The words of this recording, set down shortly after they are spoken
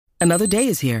Another day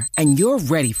is here, and you're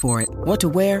ready for it. What to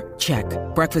wear? Check.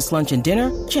 Breakfast, lunch, and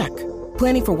dinner? Check.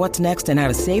 Planning for what's next and how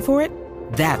to save for it?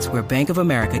 That's where Bank of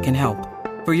America can help.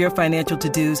 For your financial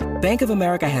to-dos, Bank of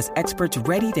America has experts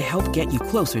ready to help get you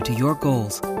closer to your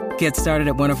goals. Get started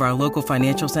at one of our local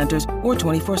financial centers or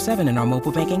 24/7 in our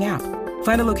mobile banking app.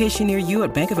 Find a location near you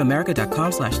at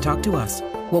bankofamerica.com/talktous.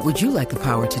 What would you like the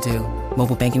power to do?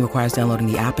 Mobile banking requires downloading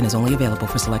the app and is only available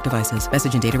for select devices.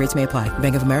 Message and data rates may apply.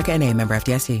 Bank of America N.A., member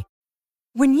FDIC.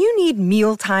 When you need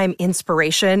mealtime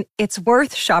inspiration, it's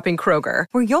worth shopping Kroger,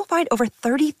 where you'll find over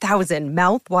 30,000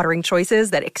 mouth-watering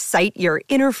choices that excite your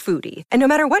inner foodie. And no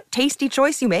matter what tasty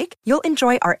choice you make, you'll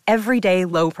enjoy our everyday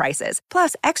low prices,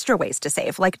 plus extra ways to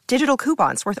save, like digital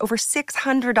coupons worth over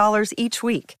 $600 each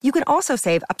week. You can also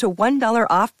save up to $1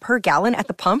 off per gallon at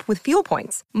the pump with fuel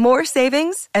points. More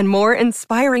savings and more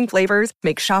inspiring flavors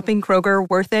make shopping Kroger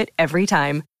worth it every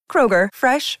time. Kroger,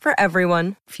 fresh for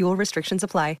everyone. Fuel restrictions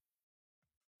apply.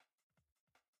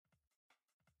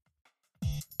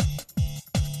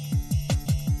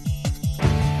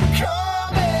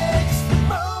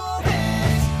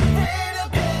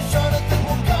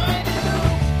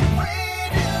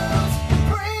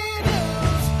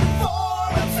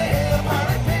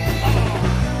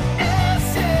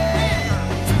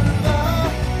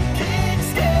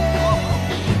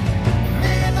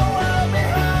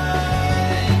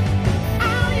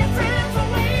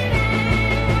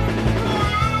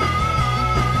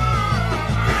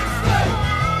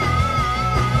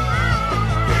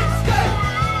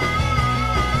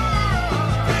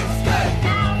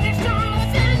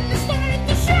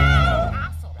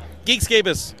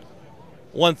 Geekscapist.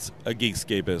 Once a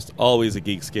Geekscapist, always a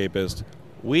Geekscapist.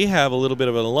 We have a little bit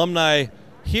of an alumni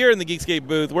here in the Geekscape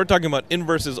booth. We're talking about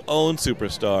Inverse's own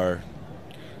superstar.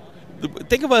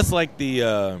 Think of us like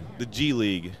the G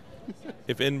League,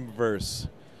 if Inverse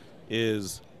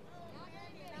is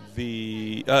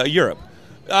the Europe.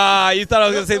 You thought I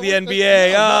was going to say the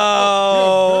NBA.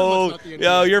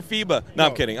 You're FIBA. No,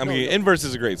 I'm kidding. Inverse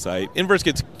is a great site. Inverse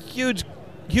gets huge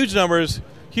numbers,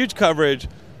 huge coverage.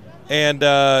 And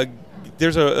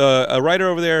there's a writer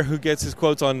over there who gets his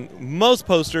quotes on most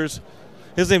posters.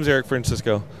 His name's Eric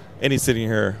Francisco, and he's sitting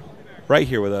here, right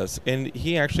here with us. And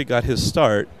he actually got his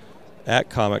start at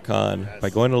Comic-Con by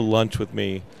going to lunch with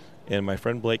me and my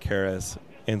friend Blake Harris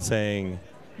and saying,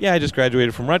 yeah, I just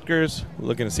graduated from Rutgers,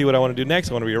 looking to see what I want to do next.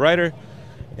 I want to be a writer.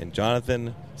 And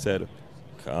Jonathan said,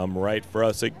 come write for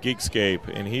us at Geekscape.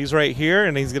 And he's right here,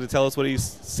 and he's going to tell us what he's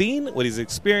seen, what he's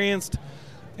experienced.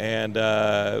 And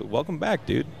welcome back,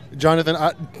 dude. Jonathan,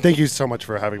 thank you so much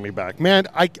for having me back. Man,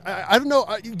 I don't know.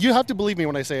 You have to believe me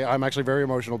when I say I'm actually very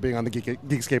emotional being on the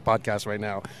Geekscape podcast right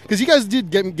now. Because you guys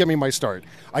did get me my start.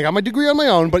 I got my degree on my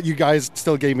own, but you guys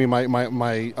still gave me my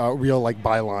real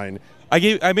byline.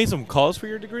 I made some calls for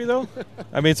your degree, though.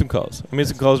 I made some calls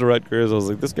to Rutgers. I was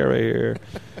like, this guy right here.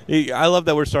 I love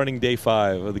that we're starting day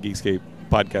 5 of the Geekscape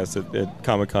podcast at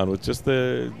Comic-Con with just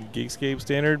the Geekscape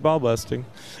standard ball busting.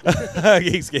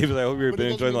 Geekscape, I hope you've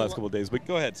been enjoying the last couple of days. But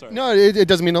go ahead, sorry. No, it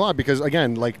doesn't mean a lot because,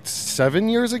 again, 7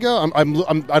 years ago, I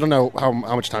don't know how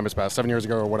much time has passed, 7 years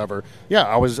ago or whatever. Yeah,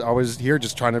 I was here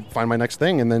just trying to find my next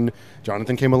thing, and then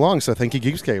Jonathan came along, so thank you,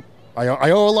 Geekscape. I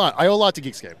owe a lot. I owe a lot to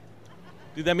Geekscape.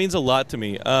 Dude, that means a lot to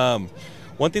me.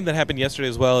 One thing that happened yesterday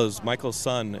as well is Michael's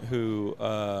son, who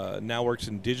now works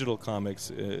in digital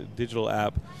comics, digital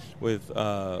app with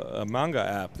a manga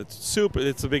app that's super.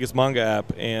 It's the biggest manga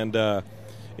app, and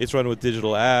it's run with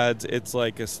digital ads. It's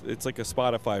like a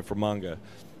Spotify for manga.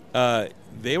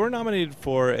 They were nominated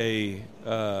for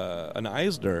an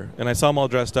Eisner, and I saw them all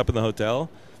dressed up in the hotel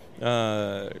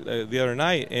the other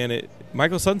night. And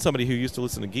Michael's son's somebody who used to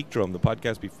listen to Geekdrome, the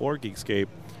podcast before Geekscape.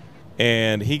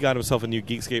 And he got himself a new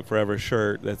Geekscape Forever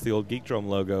shirt. That's the old Geekdrome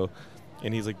logo.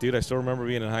 And he's like, dude, I still remember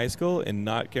being in high school and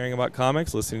not caring about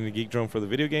comics, listening to Geekdrome for the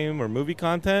video game or movie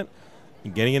content,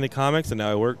 and getting into comics. And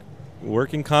now I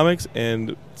work in comics,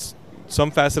 and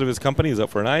some facet of his company is up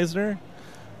for an Eisner.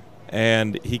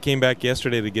 And he came back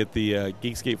yesterday to get the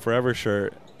Geekscape Forever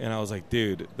shirt. And I was like,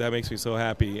 dude, that makes me so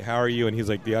happy. How are you? And he's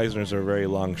like, the Eisners are a very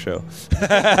long show.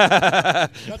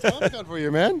 That's Comic-Con for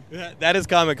you, man. That is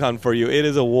Comic-Con for you. It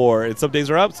is a war. And some days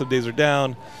are up, some days are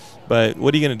down. But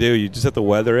what are you going to do? You just have to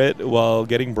weather it while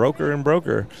getting broker and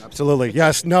broker. Absolutely.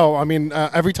 Yes. No, I mean,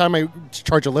 every time I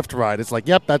charge a Lyft ride, it's like,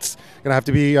 yep, that's going to have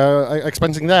to be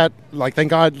expensing that. Like, thank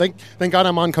God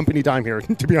I'm on company dime here,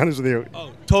 to be honest with you.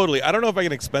 Oh, totally. I don't know if I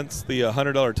can expense the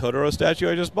 $100 Totoro statue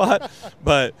I just bought,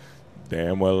 but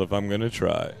damn well if I'm going to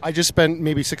try. I just spent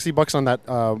maybe $60 on that.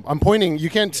 I'm pointing. You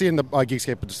can't see in the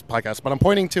Geekscape podcast, but I'm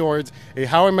pointing towards a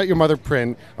How I Met Your Mother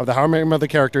print of the How I Met Your Mother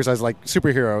characters as like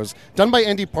superheroes, done by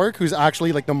Andy Park, who's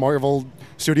actually like the Marvel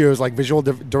Studios like visual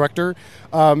director.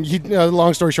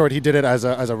 Long story short, he did it as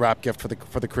a wrap gift for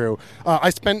the crew.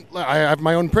 I have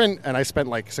my own print, and I spent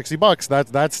like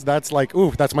 $60. That's like,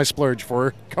 ooh, that's my splurge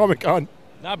for Comic-Con.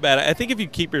 Not bad. I think if you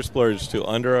keep your splurge to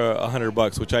under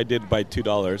 $100, which I did by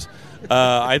 $2,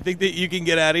 I think that you can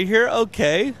get out of here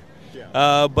okay.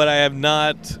 Yeah. But I have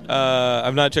not.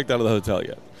 I've not checked out of the hotel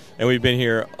yet, and we've been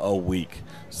here a week.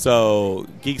 So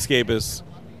Geekscape is.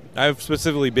 I've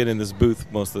specifically been in this booth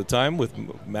most of the time with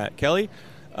Matt Kelly.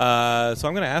 So I'm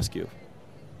going to ask you,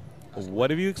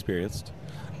 what have you experienced,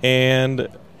 and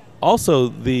also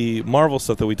the Marvel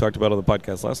stuff that we talked about on the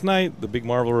podcast last night, the big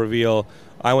Marvel reveal.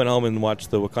 I went home and watched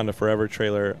the Wakanda Forever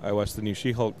trailer. I watched the new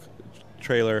She-Hulk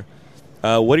trailer.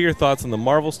 What are your thoughts on the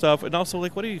Marvel stuff? And also,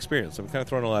 like, what do you experience? I'm kind of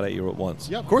throwing a lot at you at once.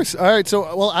 Yeah, of course. All right.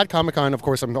 So, well, at Comic-Con, of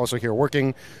course, I'm also here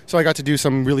working. So I got to do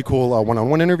some really cool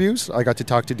one-on-one interviews. I got to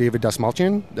talk to David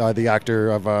Dastmalchian, the actor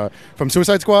of from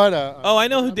Suicide Squad. I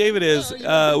know who David is. We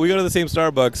go to the same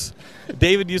Starbucks.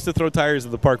 David used to throw tires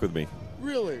at the park with me.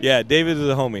 Really? Yeah, David is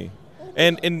a homie.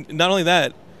 Okay. And not only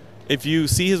that, if you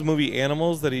see his movie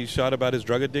Animals that he shot about his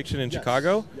drug addiction in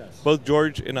Chicago, both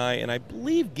George and I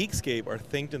believe Geekscape are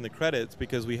thanked in the credits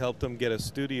because we helped him get a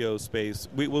studio space.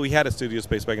 We had a studio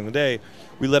space back in the day.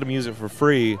 We let him use it for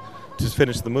free to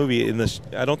finish the movie.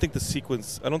 I don't think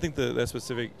that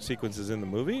specific sequence is in the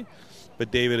movie,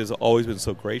 but David has always been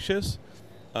so gracious.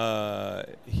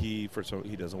 He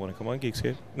doesn't want to come on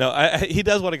Geekscape. No, he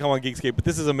does want to come on Geekscape, but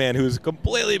this is a man who's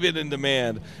completely been in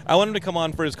demand. I want him to come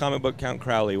on for his comic book Count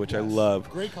Crowley, which I love.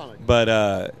 Great comic.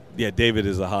 But David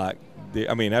is a hot.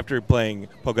 I mean, after playing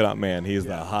Polka Dot Man, he's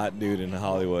the hot dude in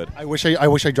Hollywood. I wish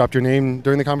I dropped your name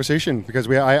during the conversation because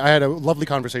I had a lovely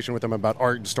conversation with him about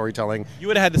art and storytelling. You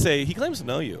would have had to say he claims to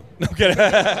know you. No kidding.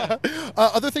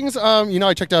 Other things,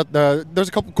 I checked out there's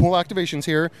a couple cool activations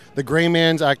here. The Gray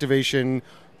Man's activation.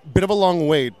 Bit of a long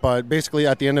wait, but basically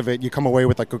at the end of it, you come away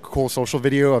with like a cool social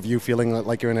video of you feeling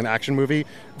like you're in an action movie.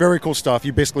 Very cool stuff.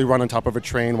 You basically run on top of a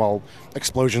train while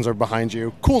explosions are behind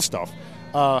you. Cool stuff.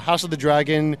 House of the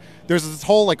Dragon, there's this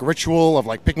whole like ritual of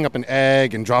like picking up an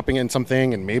egg and dropping it in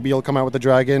something, and maybe you'll come out with a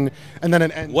dragon. And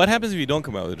then what happens if you don't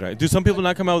come out with a dragon? Do some people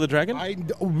not come out with a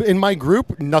dragon? In my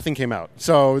group, nothing came out.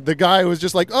 So the guy was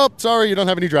just like, "Oh, sorry, you don't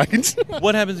have any dragons."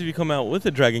 What happens if you come out with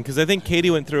a dragon? Because I think Katie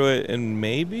went through it and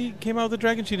maybe came out with a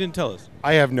dragon. She didn't tell us.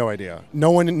 I have no idea.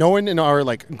 No one in our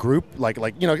like group, like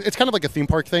it's kind of like a theme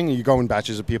park thing. You go in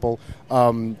batches of people.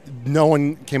 No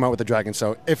one came out with a dragon.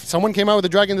 So if someone came out with a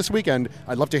dragon this weekend,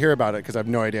 I'd love to hear about it because I have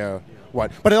no idea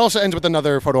what. But it also ends with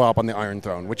another photo op on the Iron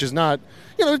Throne, which is not,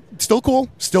 still cool,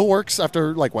 still works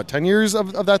after 10 years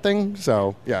of that thing.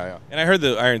 So yeah. And I heard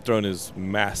the Iron Throne is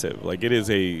massive. Like it is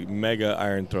a mega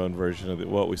Iron Throne version of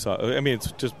what we saw. I mean,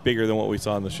 it's just bigger than what we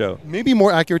saw in the show. Maybe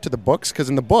more accurate to the books because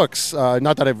in the books,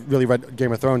 not that I've really read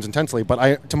Game of Thrones intensely,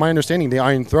 but to my understanding, the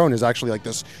Iron Throne is actually like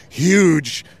this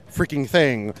huge freaking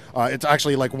thing. It's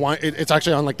actually like it's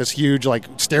actually on like this huge like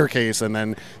staircase, and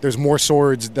then there's more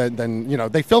swords than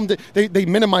they filmed it. They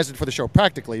minimized it for the show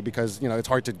practically because it's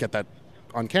hard to get that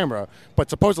on camera. But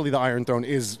supposedly the Iron Throne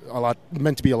is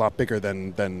meant to be a lot bigger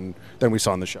than we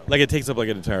saw in the show. Like it takes up like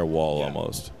an entire wall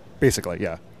almost. Basically,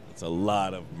 yeah. It's a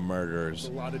lot of murders.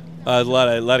 A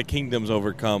lot of kingdoms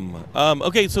overcome.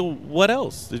 Okay, so what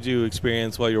else did you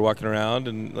experience while you're walking around,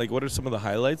 and like what are some of the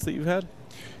highlights that you've had?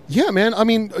 Yeah, man. I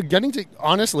mean,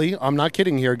 honestly, I'm not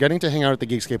kidding here. Getting to hang out at the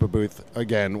Geekscape booth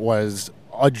again was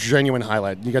a genuine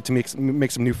highlight. You got to make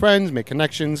some new friends, make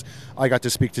connections. I got to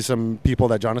speak to some people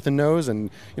that Jonathan knows, and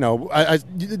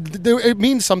it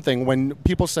means something when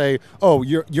people say, "Oh,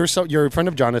 you're a friend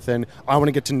of Jonathan. I want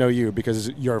to get to know you because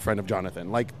you're a friend of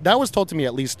Jonathan." Like that was told to me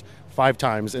at least 5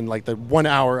 times in like the 1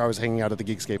 hour I was hanging out at the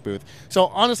Geekscape booth. So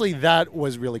honestly, that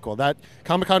was really cool. That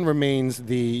Comic-Con remains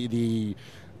the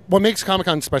what makes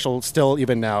Comic-Con special still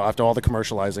even now after all the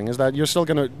commercializing is that you're still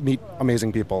going to meet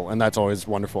amazing people, and that's always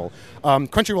wonderful.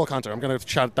 Crunchyroll concert, I'm going to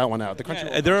shout that one out.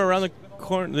 They're around the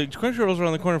corner. The Crunchyroll's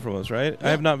around the corner from us, right? Yeah. I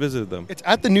have not visited them. It's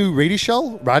at the new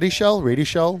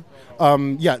Radishell.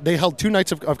 They held 2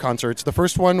 nights of concerts. The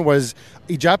first one was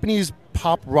a Japanese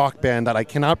pop rock band that I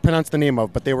cannot pronounce the name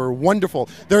of, but they were wonderful.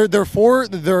 They're a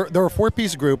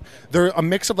 4-piece group. They're a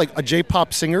mix of like a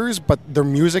J-pop singers, but their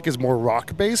music is more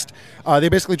rock based. They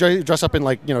basically dress up in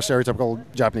like stereotypical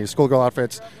Japanese schoolgirl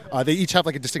outfits. They each have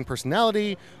like a distinct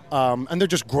personality, and they're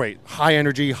just great. High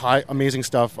energy, amazing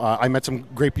stuff. I met some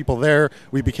great people there.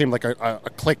 We became like a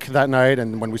clique that night,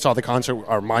 and when we saw the concert,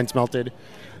 our minds melted.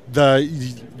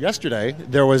 Yesterday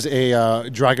there was a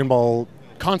Dragon Ball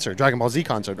Z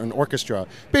concert, an orchestra.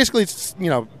 Basically, it's,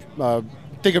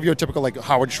 think of your typical like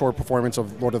Howard Shore performance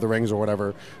of Lord of the Rings or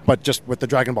whatever, but just with the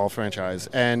Dragon Ball franchise.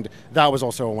 And that was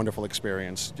also a wonderful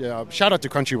experience. Shout out to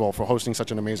Crunchyroll for hosting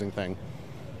such an amazing thing.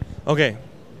 Okay.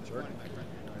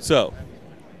 So,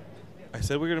 I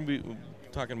said we're going to be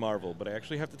talking Marvel, but I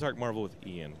actually have to talk Marvel with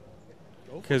Ian.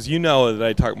 Because you know that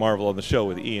I talk Marvel on the show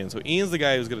with Ian. So Ian's the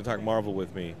guy who's going to talk Marvel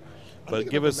with me. But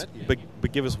give us. I'm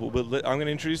going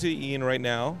to introduce you to Ian right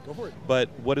now. Go for it. But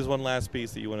what is one last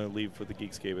piece that you want to leave for the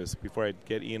Geekscapists before I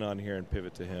get Ian on here and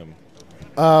pivot to him?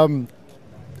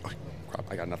 Crap,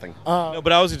 I got nothing. No,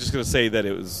 but I was just going to say that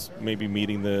it was maybe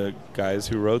meeting the guys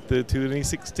who wrote the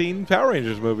 2016 Power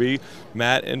Rangers movie,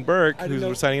 Matt and Burke, who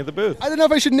were signing at the booth. I didn't know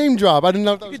if I should name drop. I didn't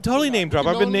know if that You was could totally name drop.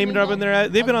 I've been naming dropping their.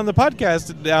 They've been on the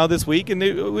podcast now this week, and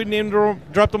we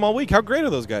dropped them all week. How great are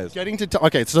those guys? Getting to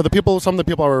okay, so some of the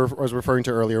people I was referring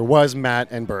to earlier was Matt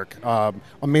and Burke.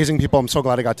 Amazing people. I'm so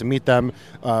glad I got to meet them.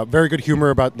 Very good humor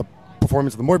about the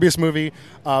performance of the Morbius movie,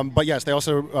 but yes, they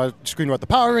also screened about the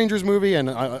Power Rangers movie.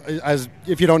 And as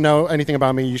if you don't know anything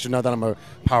about me, you should know that I'm a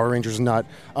Power Rangers nut.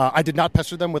 I did not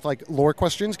pester them with like lore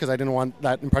questions because I didn't want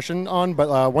that impression on.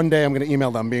 But one day I'm going to email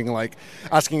them, being like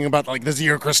asking about like the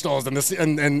Zeo crystals and this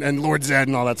and Lord Zed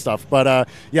and all that stuff. But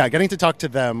yeah, getting to talk to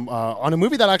them on a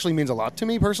movie that actually means a lot to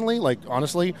me personally, like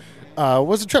honestly,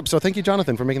 was a trip. So thank you,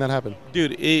 Jonathan, for making that happen.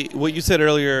 Dude, what you said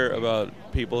earlier about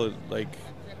people like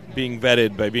being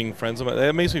vetted by being friends of mine,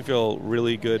 that makes me feel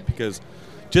really good, because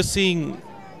just seeing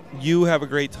you have a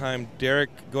great time, Derek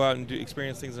go out and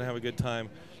experience things and have a good time,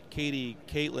 Katie,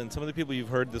 Caitlin, some of the people you've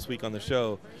heard this week on the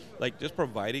show, like just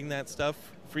providing that stuff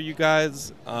for you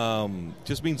guys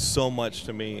just means so much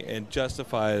to me and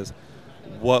justifies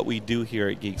what we do here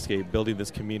at Geekscape, building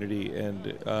this community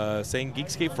and saying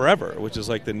Geekscape forever, which is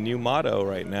like the new motto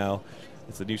right now.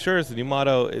 It's the new shirt, it's the new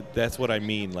motto. That's what I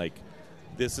mean. Like,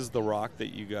 this is the rock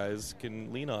that you guys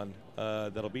can lean on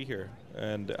that'll be here.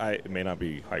 And it may not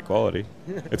be high quality.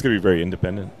 It's going to be very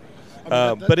independent.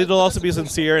 But it'll also be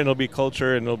sincere, and it'll be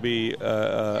culture, and it'll be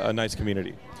a nice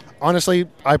community. Honestly,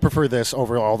 I prefer this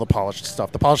over all the polished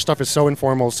stuff. The polished stuff is so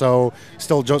informal, so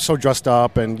dressed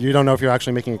up, and you don't know if you're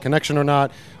actually making a connection or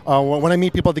not. When I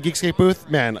meet people at the Geekscape booth,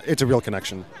 man, it's a real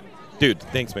connection. Dude,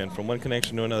 thanks, man. From one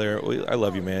connection to another, I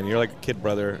love you, man. You're like a kid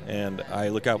brother, and I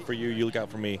look out for you. You look out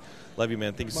for me. Love you,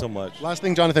 man. Thank you so much. Last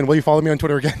thing, Jonathan, will you follow me on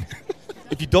Twitter again?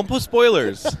 If you don't post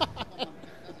spoilers,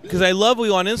 because I love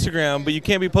you on Instagram, but you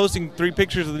can't be posting 3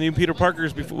 pictures of the new Peter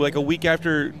Parkers before, like a week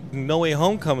after No Way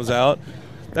Home comes out.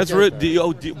 That's rude.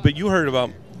 But you heard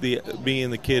about me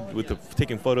and the kid with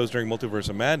taking photos during Multiverse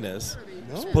of Madness,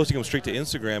 posting them straight to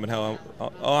Instagram, and how I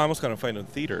almost got a fight in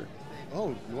theater.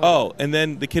 Oh, wow. Oh, and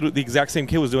then the exact same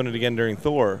kid was doing it again during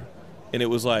Thor, and it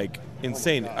was like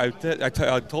insane. I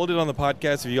told it on the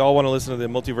podcast. If you all want to listen to the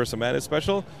Multiverse of Madness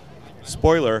special,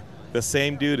 spoiler: the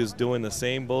same dude is doing the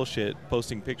same bullshit,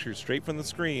 posting pictures straight from the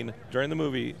screen during the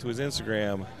movie to his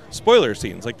Instagram. Spoiler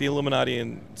scenes like the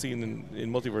Illuminati scene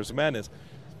in Multiverse of Madness.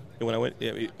 And when I went,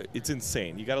 it's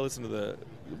insane. You got to listen to the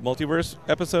Multiverse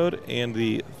episode and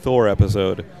the Thor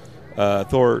episode.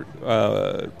 Thor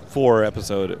 4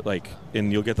 episode,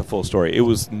 and you'll get the full story. It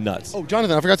was nuts. Oh,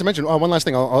 Jonathan, I forgot to mention one last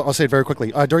thing. I'll say it very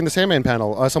quickly. During the Sandman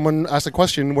panel, someone asked a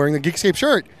question wearing the Geekscape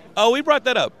shirt. Oh, we brought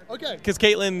that up. Okay. Because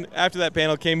Caitlin, after that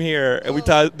panel, came here, and we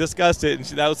discussed it, and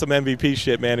that was some MVP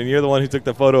shit, man. And you're the one who took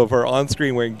the photo of her on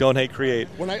screen wearing Don't Hate Create.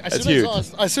 That's huge.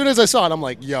 As soon as I saw it, I'm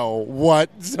like, yo, what?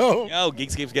 Yo,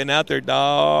 Geekscape's getting out there,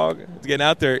 dog. It's getting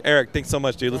out there. Eric, thanks so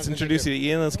much, dude. Let's introduce you to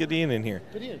Ian. Let's get Ian in here.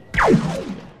 Good Ian.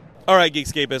 All right,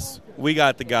 Geekscapists, we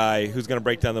got the guy who's going to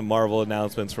break down the Marvel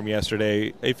announcements from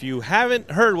yesterday. If you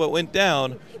haven't heard what went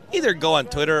down, either go on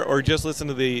Twitter or just listen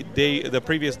to the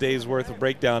previous day's worth of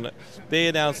breakdown. They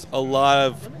announced a lot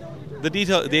of the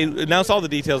detail. They announced all the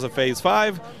details of Phase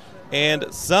 5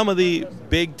 and some of the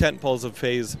big tentpoles of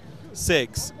Phase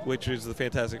 6, which is the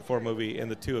Fantastic Four movie and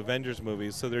the 2 Avengers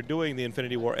movies. So they're doing the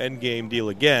Infinity War Endgame deal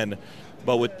again,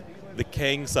 but with the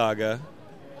Kang saga.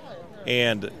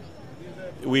 And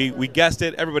we guessed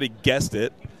it. Everybody guessed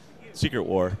it. Secret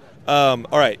War. All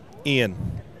right, Ian,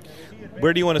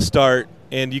 where do you want to start?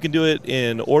 And you can do it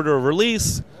in order of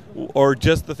release or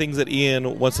just the things that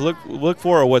Ian wants to look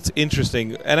for or what's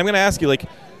interesting. And I'm going to ask you,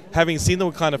 having seen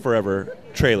the Wakanda Forever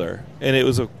trailer, and it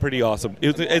was a pretty awesome.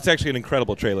 It's actually an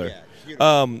incredible trailer.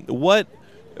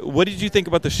 What did you think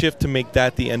about the shift to make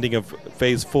that the ending of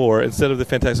Phase 4 instead of the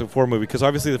Fantastic Four movie? Because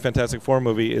obviously the Fantastic Four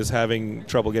movie is having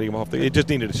trouble getting them off. It just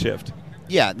needed a shift.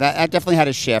 Yeah, that definitely had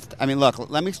a shift. I mean, look,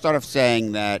 let me start off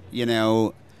saying that,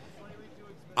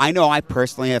 I know I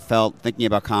personally have felt, thinking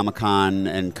about Comic-Con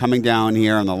and coming down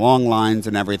here and the long lines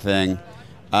and everything,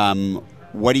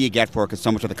 what do you get for it? Because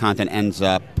so much of the content ends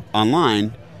up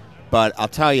online. But I'll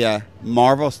tell you,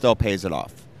 Marvel still pays it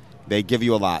off. They give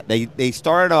you a lot. They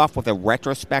started off with a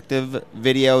retrospective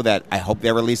video that I hope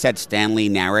they release, that Stan Lee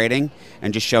narrating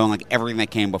and just showing like everything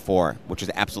that came before, which is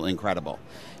absolutely incredible.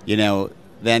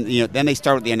 Then they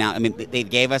started the announcement. I mean, they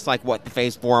gave us like what the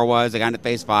Phase 4 was. They got into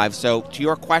Phase 5. So to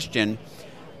your question,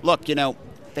 look,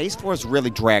 Phase 4 is really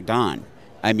dragged on.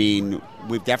 I mean,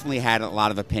 we've definitely had a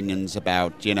lot of opinions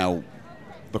about the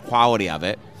quality of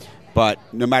it, but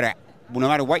no matter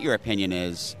what your opinion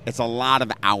is, it's a lot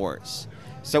of hours.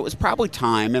 So it was probably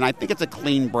time, and I think it's a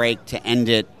clean break to end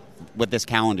it with this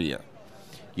calendar year.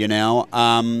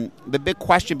 The big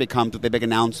question becomes with the big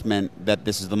announcement that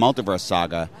this is the Multiverse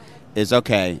Saga is,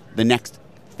 okay, the next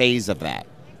phase of that.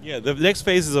 Yeah, the next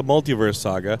phase is a Multiverse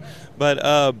Saga.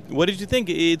 But what did you think?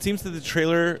 It seems that the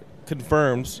trailer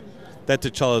confirms that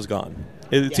T'Challa's gone.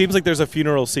 It seems like there's a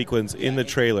funeral sequence in the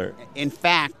trailer. In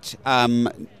fact,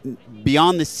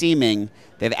 beyond the seeming,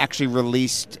 they've actually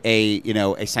released a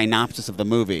synopsis of the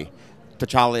movie.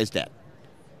 T'Challa is dead.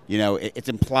 It's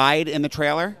implied in the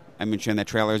trailer. I mentioned that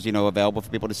trailer is available for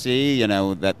people to see.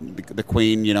 That the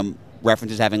Queen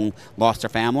references having lost her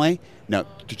family. No,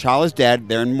 T'Challa's dead.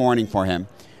 They're in mourning for him.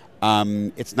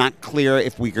 It's not clear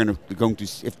if we're going to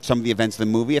if some of the events of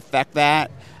the movie affect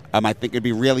that. I think it'd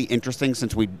be really interesting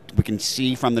since we can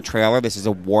see from the trailer this is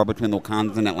a war between the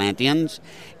Wakandans and Atlanteans.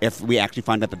 If we actually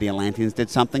find out that the Atlanteans did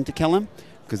something to kill him,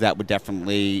 because that would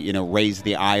definitely raise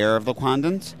the ire of the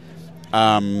Wakandans.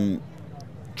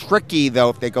 Tricky though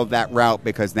if they go that route,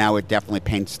 because now it definitely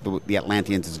paints the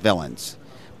Atlanteans as villains.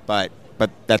 But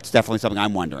that's definitely something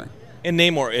I'm wondering. And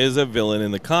Namor is a villain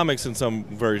in the comics in some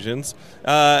versions.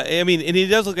 And he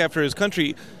does look after his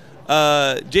country.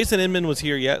 Jason Inman was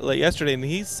here yesterday, and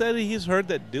he said he's heard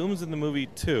that Doom's in the movie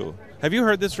too. Have you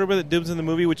heard this rumor that Doom's in the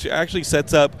movie, which actually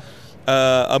sets up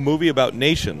a movie about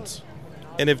nations?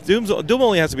 And if Doom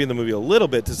only has to be in the movie a little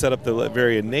bit to set up the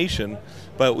Latvian nation,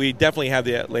 but we definitely have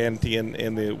the Atlantean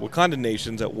and the Wakandan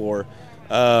nations at war.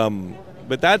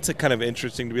 But that's kind of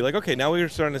interesting to be like, okay, now we're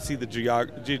starting to see the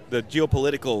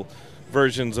geopolitical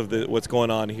versions of what's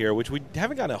going on here, which we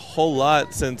haven't gotten a whole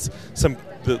lot since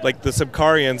the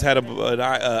Sibkarians had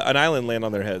an island land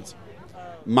on their heads.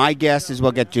 My guess is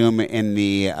we'll get Doom in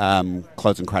the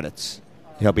closing credits.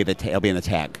 He'll be in the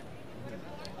tag.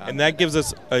 And that gives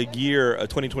us a year,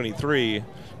 2023,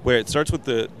 where it starts with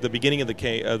the beginning of the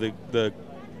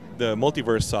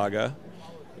Multiverse Saga,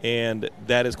 and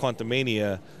that is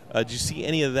Quantumania. Did you see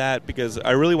any of that? Because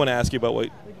I really want to ask you about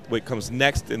what comes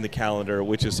next in the calendar,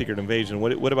 which is Secret Invasion.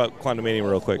 What about Quantumania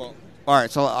real quick? All right,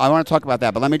 so I want to talk about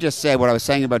that, but let me just say what I was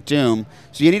saying about Doom.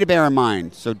 So you need to bear in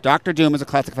mind, so Dr. Doom is a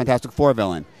classic Fantastic Four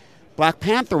villain. Black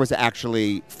Panther was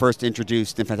actually first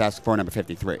introduced in Fantastic Four number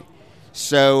 53.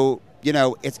 So,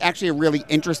 it's actually a really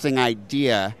interesting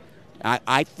idea.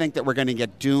 I think that we're going to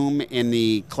get Doom in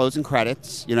the closing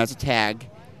credits, as a tag,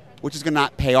 which is going to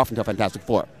not pay off until Fantastic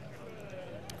Four.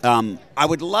 I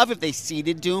would love if they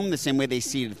seeded Doom the same way they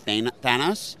seeded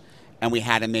Thanos, and we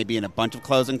had him maybe in a bunch of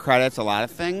closing credits, a lot of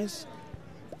things.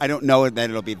 I don't know that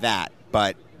it'll be that,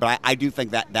 but I do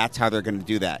think that that's how they're going to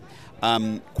do that.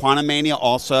 Quantumania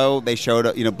also, they showed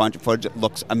a bunch of footage. It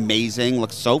looks amazing,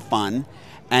 looks so fun.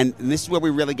 And this is where we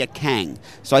really get Kang.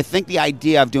 So I think the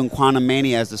idea of doing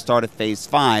Quantumania as the start of Phase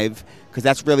 5, because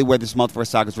that's really where this Multiverse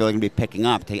Saga is really going to be picking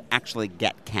up, to actually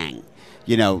get Kang.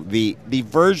 The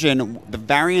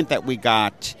variant that we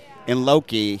got in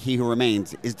Loki, He Who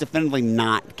Remains, is definitively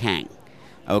not Kang.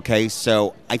 Okay,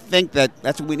 so I think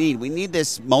that's what we need. We need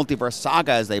this Multiverse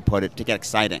Saga, as they put it, to get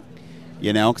exciting.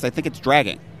 Because I think it's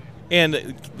dragging. And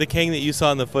the Kang that you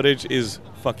saw in the footage is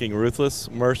fucking ruthless,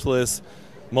 merciless,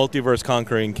 multiverse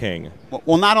conquering King.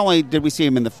 Well, not only did we see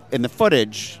him in the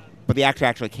footage, but the actor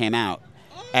actually came out,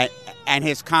 and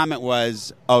his comment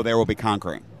was, "Oh, there will be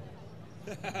conquering."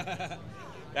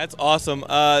 That's awesome.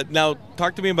 Now,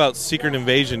 talk to me about Secret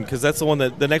Invasion, because that's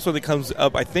the next one that comes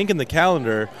up, I think, in the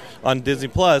calendar on Disney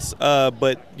Plus.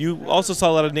 But you also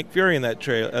saw a lot of Nick Fury in that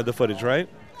the footage, right?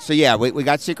 So yeah, we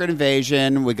got Secret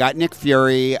Invasion. We got Nick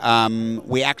Fury.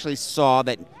 We actually saw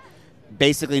that.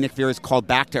 Basically, Nick Fury is called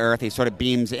back to Earth. He sort of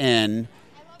beams in,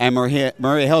 and Maria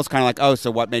Hill's kind of like, "Oh,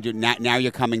 so what made you now?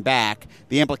 You're coming back."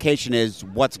 The implication is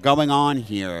what's going on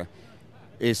here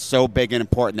is so big and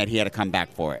important that he had to come back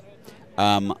for it.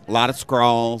 A lot of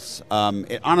Skrulls.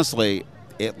 Honestly,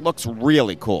 it looks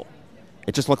really cool.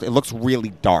 It looks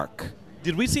really dark.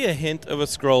 Did we see a hint of a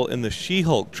Skrull in the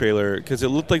She-Hulk trailer? Because it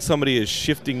looked like somebody is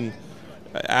shifting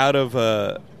out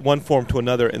of one form to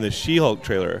another in the She-Hulk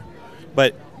trailer.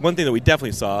 But one thing that we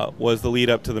definitely saw was the lead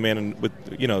up to the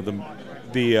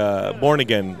the Born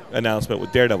Again announcement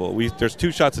with Daredevil. There's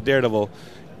 2 shots of Daredevil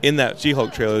in that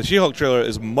She-Hulk trailer. The She-Hulk trailer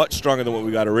is much stronger than what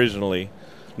we got originally.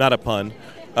 Not a pun.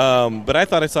 But I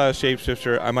thought I saw a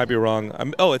shapeshifter. I might be wrong.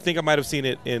 I think I might have seen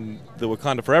it in the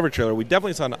Wakanda Forever trailer. We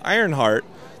definitely saw an Ironheart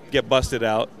get busted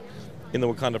out in the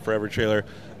Wakanda Forever trailer.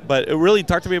 But it really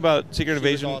talked to me about Secret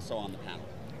Invasion. She was also on the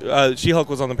panel. She-Hulk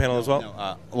was on the panel as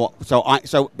well?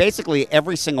 So basically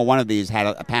every single one of these had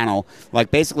a panel. Like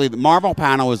basically the Marvel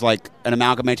panel was like an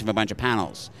amalgamation of a bunch of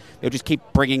panels. They would just keep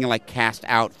bringing like cast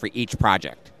out for each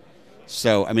project.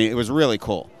 So, I mean, it was really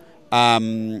cool.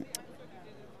 And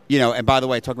by the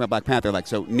way, talking about Black Panther, like,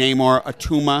 so Namor,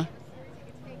 Atuma.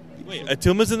 Wait,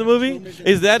 Atuma's in the movie?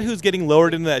 Is that who's getting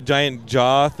lowered into that giant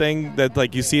jaw thing that,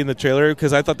 like, you see in the trailer?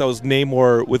 Because I thought that was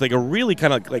Namor with, like, a really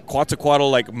kind of, like, Quetzalcoatl,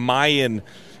 like, Mayan,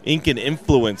 Incan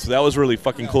influence. That was really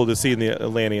fucking cool to see in the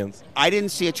Atlanteans. I didn't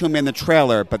see Atuma in the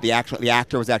trailer, but the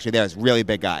actor was actually there. He's a really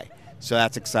big guy. So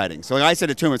that's exciting. So like I said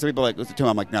Atuma, some people are like, what's Atuma?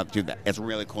 I'm like, no, dude, it's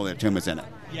really cool that Atuma's in it.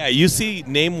 Yeah, you see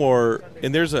Namor,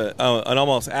 and there's an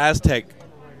almost Aztec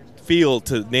feel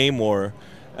to Namor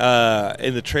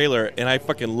in the trailer, and I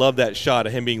fucking love that shot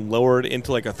of him being lowered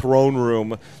into like a throne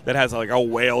room that has like a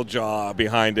whale jaw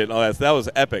behind it and all that. So that was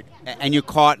epic. And you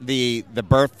caught the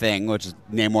birth thing, which is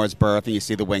Namor's birth, and you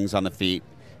see the wings on the feet,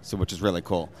 so which is really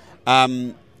cool.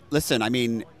 Listen, I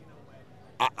mean,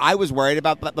 I was worried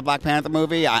about the Black Panther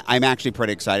movie. I'm actually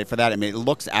pretty excited for that. I mean, it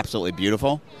looks absolutely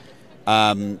beautiful.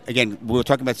 Again, we were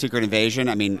talking about Secret Invasion.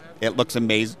 I mean, it looks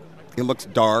amazing. It looks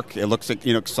dark. It looks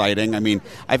exciting. I mean,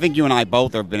 I think you and I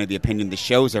both have been of the opinion the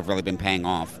shows have really been paying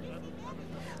off.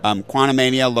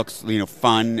 Quantumania looks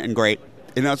fun and great.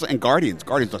 And Guardians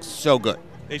looks so good.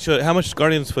 They showed how much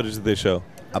Guardians footage did they show?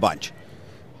 A bunch.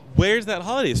 Where's that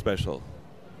holiday special?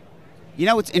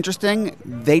 It's interesting.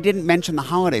 They didn't mention the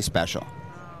holiday special.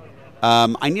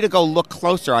 I need to go look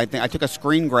closer. I think I took a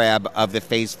screen grab of the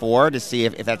Phase 4 to see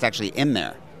if that's actually in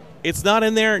there. It's not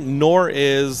in there, nor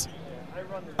is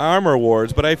Armor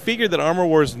Wars, but I figured that Armor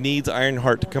Wars needs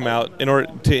Ironheart to come out in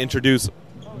order to introduce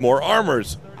more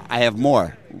armors. I have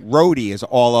more. Rhodey is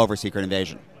all over Secret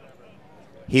Invasion.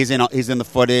 He's in the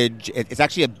footage. It's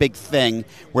actually a big thing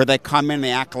where they come in and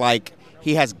they act like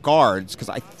he has guards, because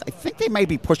I think they may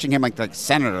be pushing him like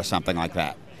Senate or something like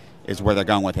that is where they're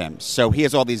going with him. So he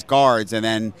has all these guards, and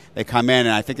then they come in,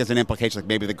 and I think there's an implication like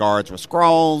maybe the guards were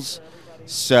Skrulls.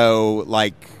 So,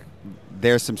 like,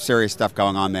 there's some serious stuff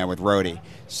going on there with Rhodey.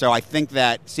 So I think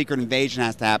that Secret Invasion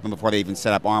has to happen before they even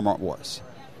set up Armor Wars.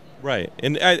 Right.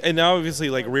 And now, obviously,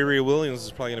 like, Riri Williams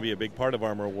is probably going to be a big part of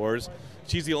Armor Wars.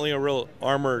 She's the only real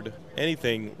armored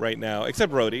anything right now,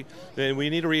 except Rhodey. Then we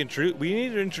need to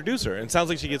introduce her. And it sounds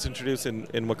like she gets introduced in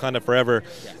Wakanda Forever.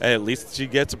 Yeah. At least she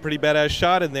gets a pretty badass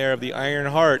shot in there of the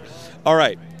Ironheart. All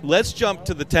right, let's jump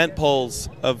to the tent poles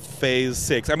of Phase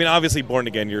 6. I mean, obviously, Born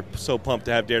Again, you're so pumped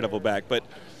to have Daredevil back. But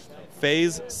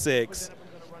Phase 6,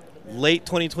 late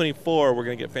 2024, we're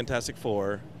going to get Fantastic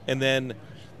Four. And then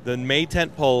the May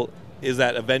tent pole is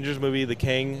that Avengers movie, The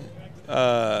Kang.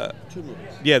 2 movies.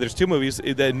 Yeah, there's 2 movies.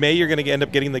 In May, you're going to end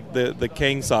up getting the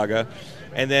Kang saga,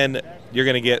 and then you're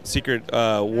going to get Secret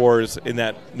Wars in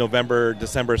that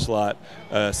November-December slot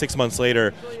 6 months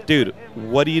later. Dude,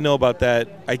 what do you know about that?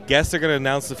 I guess they're going to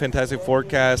announce the Fantastic Four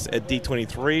cast at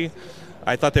D23.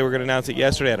 I thought they were going to announce it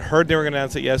yesterday. I'd heard they were going to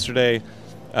announce it yesterday.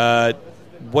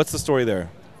 What's the story there?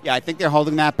 Yeah, I think they're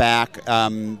holding that back.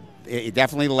 It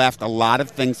definitely left a lot of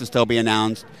things to still be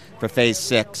announced for Phase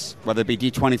 6, whether it be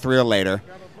D23 or later.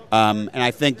 And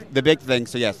I think the big thing,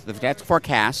 so yes, the Fantastic Four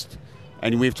cast,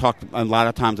 and we've talked a lot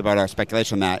of times about our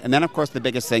speculation on that. And then, of course, the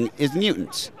biggest thing is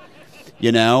mutants.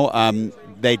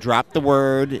 They dropped the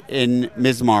word in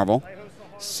Ms. Marvel,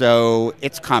 so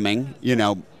it's coming.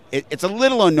 It's a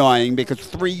little annoying because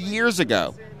 3 years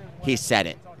ago he said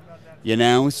it.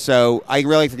 So I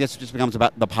really think this just becomes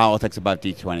about the politics about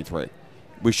D23.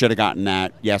 We should have gotten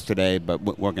that yesterday, but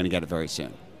we're going to get it very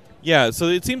soon. Yeah, so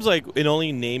it seems like in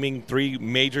only naming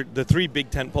the 3 big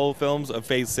tentpole films of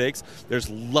Phase 6, there's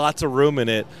lots of room in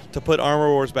it to put Armor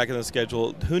Wars back in the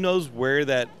schedule. Who knows where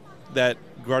that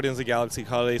Guardians of the Galaxy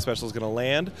holiday special is going to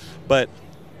land, but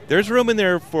there's room in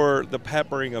there for the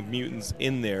peppering of mutants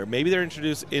in there. Maybe they're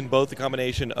introduced in both the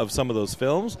combination of some of those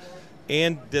films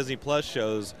and Disney Plus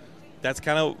shows. That's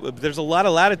kind of, there's a lot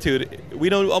of latitude. We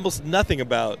know almost nothing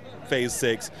about Phase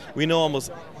 6. We know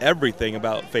almost everything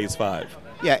about Phase 5.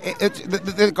 Yeah,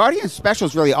 the Guardians special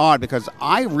is really odd because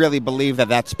I really believe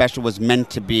that special was meant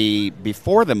to be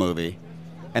before the movie.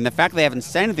 And the fact that they haven't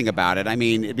said anything about it, I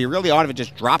mean, it'd be really odd if it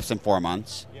just drops in 4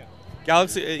 months.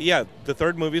 Galaxy, the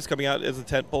third movie is coming out as a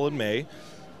tentpole in May.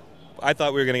 I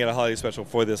thought we were going to get a holiday special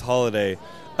for this holiday.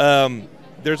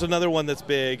 There's another one that's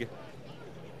big,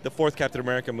 the fourth Captain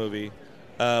America movie.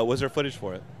 Was there footage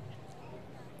for it?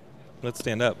 Let's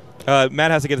stand up. Matt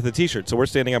has to get to the T-shirt, so we're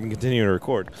standing up and continuing to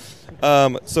record.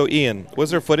 So, Ian, was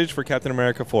there footage for Captain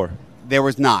America 4? There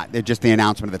was not. They're just the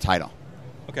announcement of the title.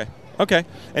 Okay.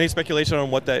 Any speculation on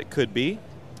what that could be?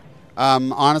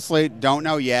 Honestly, don't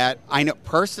know yet. I know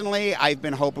personally, I've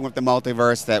been hoping with the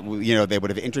multiverse that they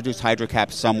would have introduced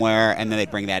HydroCap somewhere, and then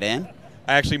they'd bring that in.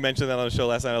 I actually mentioned that on the show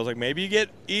last night. I was like, maybe you get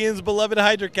Ian's beloved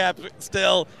HydroCap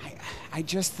still. I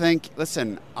just think,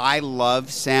 listen, I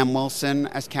love Sam Wilson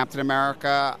as Captain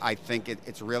America. I think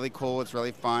it's really cool. It's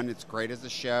really fun. It's great as a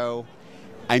show.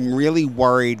 I'm really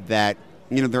worried that,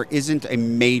 there isn't a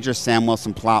major Sam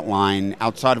Wilson plot line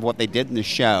outside of what they did in the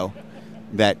show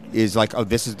that is like, oh,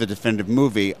 this is the definitive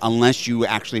movie, unless you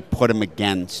actually put him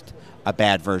against a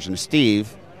bad version of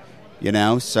Steve,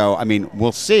 So,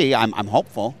 we'll see. I'm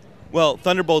hopeful. Well,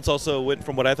 Thunderbolts also went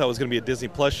from what I thought was going to be a Disney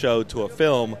Plus show to a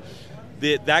film.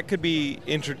 That could be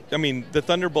the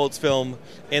Thunderbolts film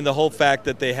and the whole fact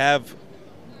that they have,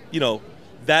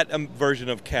 that version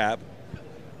of Cap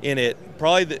in it,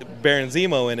 probably the Baron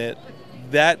Zemo in it,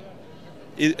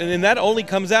 and that only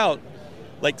comes out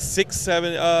like 6,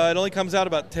 7. It only comes out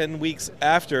about 10 weeks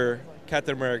after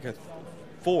Captain America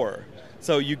 4.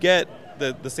 So you get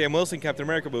the Sam Wilson Captain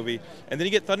America movie, and then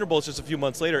you get Thunderbolts just a few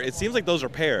months later. It seems like those are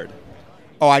paired.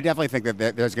 Oh, I definitely think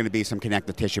that there's going to be some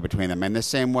connective tissue between them. In the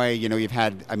same way, you've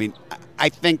had, I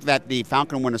think that the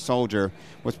Falcon and Winter Soldier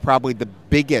was probably the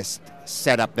biggest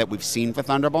setup that we've seen for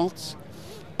Thunderbolts.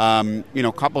 A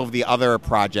couple of the other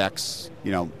projects,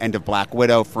 End of Black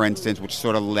Widow, for instance, which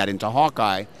sort of led into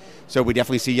Hawkeye. So we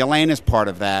definitely see Yelena as part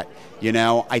of that.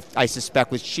 I suspect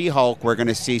with She-Hulk, we're going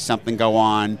to see something go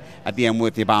on at the end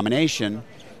with the Abomination.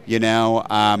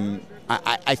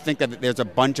 I think that there's a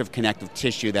bunch of connective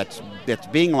tissue that's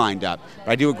being lined up.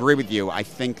 But I do agree with you. I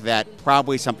think that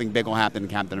probably something big will happen in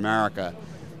Captain America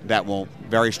that will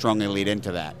very strongly lead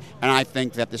into that. And I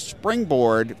think that the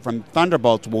springboard from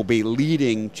Thunderbolts will be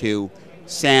leading to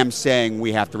Sam saying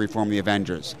we have to reform the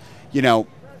Avengers. You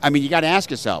got to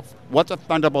ask yourself, what's a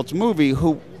Thunderbolts movie?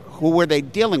 Who are they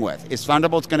dealing with? Is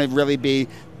Thunderbolts going to really be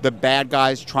the bad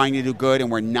guys trying to do good and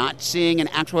we're not seeing an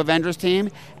actual Avengers team?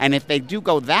 And if they do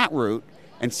go that route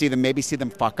and see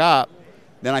them fuck up,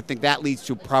 then I think that leads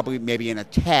to probably maybe in a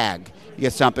tag, you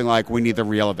get something like we need the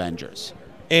real Avengers.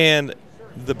 And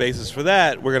the basis for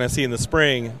that we're going to see in the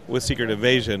spring with Secret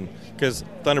Invasion, because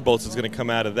Thunderbolts is going to come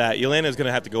out of that. Yelena is going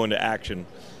to have to go into action.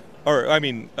 The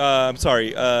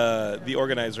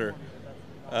organizer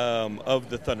of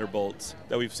the Thunderbolts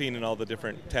that we've seen in all the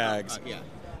different tags.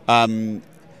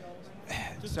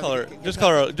 Just call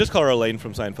her Elaine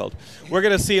from Seinfeld. We're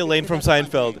going to see Elaine from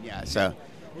Seinfeld. Yeah, so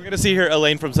we're going to see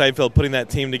Elaine from Seinfeld putting that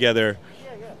team together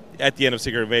at the end of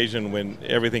Secret Invasion when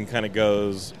everything kind of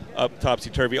goes up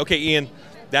topsy-turvy. Okay, Ian,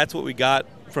 that's what we got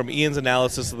from Ian's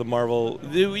analysis of the Marvel.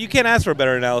 You can't ask for a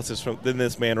better analysis than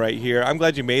this man right here. I'm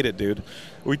glad you made it, dude.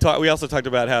 We also talked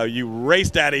about how you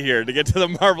raced out of here to get to the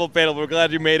Marvel panel. We're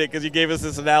glad you made it because you gave us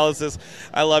this analysis.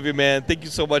 I love you, man. Thank you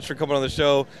so much for coming on the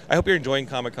show. I hope you're enjoying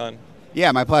Comic-Con.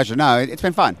 Yeah, my pleasure. No, it's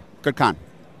been fun. Good con.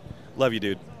 Love you,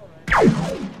 dude.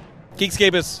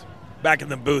 Geekscape is back in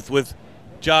the booth with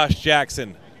Josh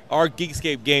Jackson, our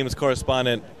Geekscape Games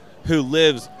correspondent who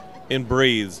lives and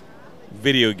breathes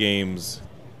video games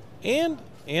and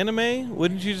anime.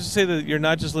 Wouldn't you just say that you're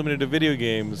not just limited to video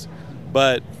games,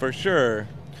 but for sure,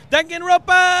 Danganronpa!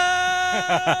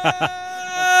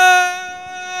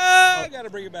 I gotta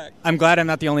bring it back. I'm glad I'm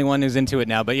not the only one who's into it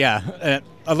now, but yeah,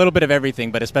 a little bit of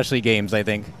everything, but especially games, I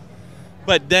think.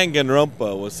 But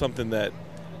Danganronpa was something that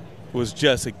was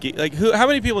just how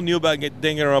many people knew about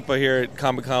Danganronpa here at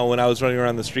Comic-Con when I was running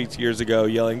around the streets years ago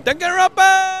yelling,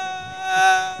 Danganronpa!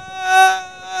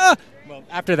 Well,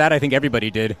 after that, I think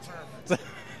everybody did.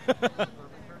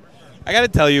 I gotta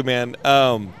tell you, man,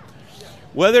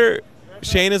 whether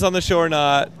Shane is on the show or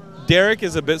not, Derek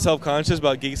is a bit self-conscious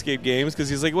about Geekscape Games because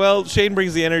he's like, well, Shane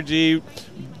brings the energy.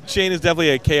 Shane is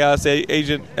definitely a chaos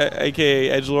agent,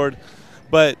 a.k.a. edgelord.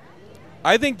 But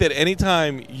I think that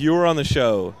anytime you're on the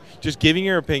show, just giving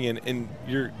your opinion and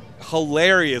your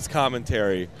hilarious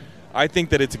commentary, I think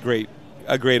that it's a great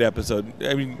episode.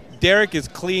 I mean, Derek is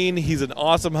clean. He's an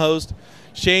awesome host.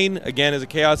 Shane, again, is a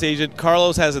chaos agent.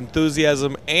 Carlos has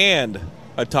enthusiasm and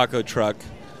a taco truck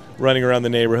running around the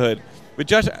neighborhood. But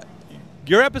Josh,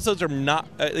 your episodes are not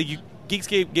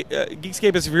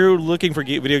Geekscape is, if you're looking for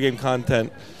video game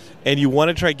content and you want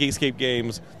to try Geekscape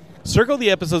Games, circle the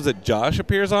episodes that Josh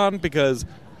appears on, because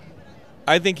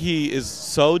I think he is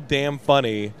so damn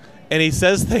funny, and he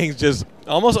says things just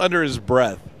almost under his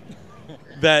breath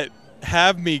that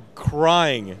have me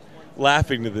crying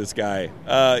laughing to this guy.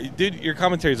 Dude, your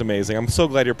commentary is amazing. I'm so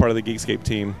glad you're part of the Geekscape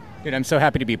team. Dude, I'm so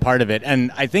happy to be part of it.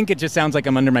 And I think it just sounds like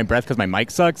I'm under my breath because my mic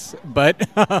sucks. But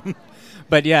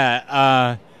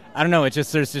yeah, I don't know.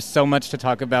 There's just so much to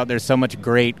talk about. There's so much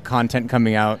great content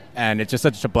coming out. And it's just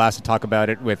such a blast to talk about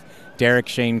it with Derek,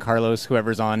 Shane, Carlos,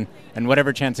 whoever's on. And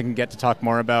whatever chance I can get to talk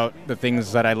more about the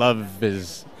things that I love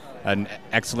is an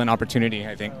excellent opportunity,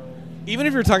 I think. Even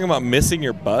if you're talking about missing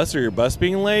your bus or your bus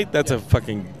being late, that's a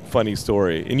fucking funny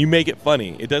story, and you make it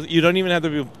funny. You don't even have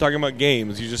to be talking about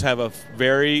games. You just have a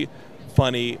very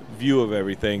funny view of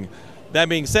everything. That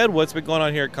being said, what's been going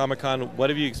on here at Comic-Con? What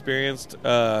have you experienced?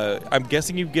 I'm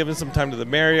guessing you've given some time to the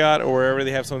Marriott or wherever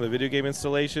they have some of the video game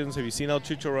installations. Have you seen El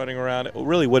Chucho running around?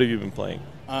 Really, what have you been playing?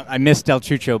 I missed El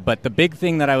Chucho, but the big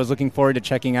thing that I was looking forward to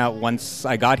checking out once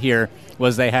I got here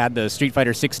was they had the Street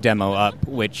Fighter 6 demo up,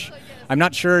 which I'm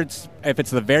not sure if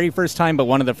it's the very first time, but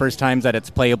one of the first times that it's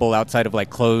playable outside of like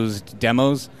closed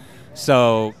demos.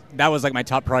 So that was like my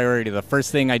top priority. The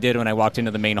first thing I did when I walked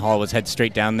into the main hall was head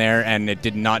straight down there, and it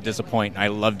did not disappoint. I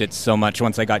loved it so much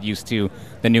once I got used to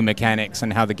the new mechanics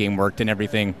and how the game worked and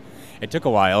everything. It took a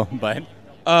while, but...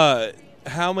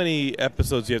 How many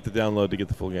episodes do you have to download to get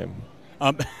the full game?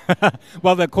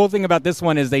 Well, the cool thing about this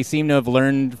one is they seem to have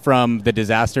learned from the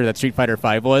disaster that Street Fighter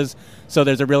V was. So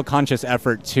there's a real conscious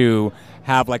effort to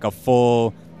have like a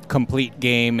full, complete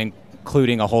game,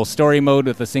 including a whole story mode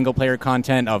with a single-player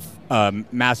content, of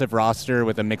massive roster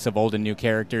with a mix of old and new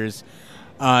characters.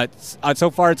 So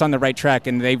far, it's on the right track,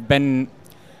 and they've been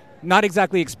not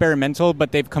exactly experimental,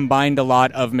 but they've combined a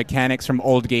lot of mechanics from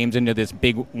old games into this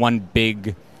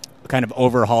big kind of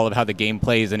overhaul of how the game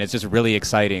plays, and it's just really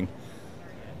exciting.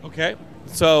 Okay.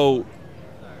 So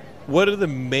what are the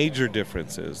major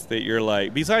differences that you're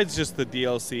like, besides just the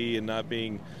DLC and not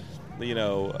being,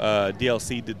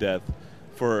 DLC to death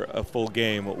for a full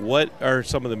game, what are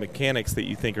some of the mechanics that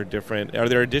you think are different? Are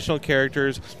there additional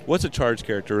characters? What's a charged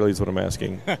character, really, is what I'm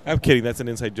asking. I'm kidding. That's an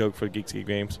inside joke for Geekscape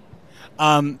Games.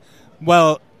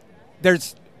 Well,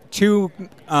 there's two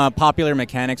popular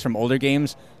mechanics from older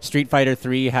games. Street Fighter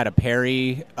 3 had a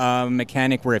parry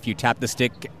mechanic where if you tapped the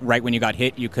stick right when you got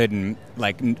hit, you could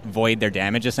void their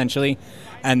damage, essentially.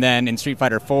 And then in Street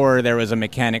Fighter 4, there was a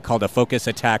mechanic called a focus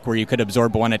attack where you could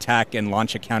absorb one attack and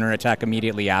launch a counter attack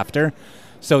immediately after.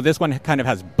 So this one kind of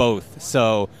has both.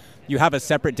 So you have a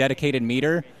separate dedicated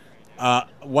meter.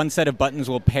 One set of buttons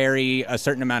will parry a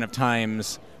certain amount of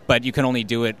times, but you can only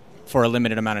do it for a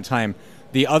limited amount of time.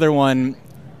 The other one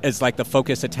is like the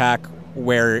focus attack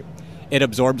where it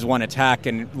absorbs one attack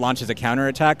and launches a counter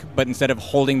attack, but instead of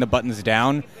holding the buttons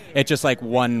down, it's just like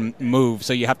one move.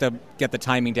 So you have to get the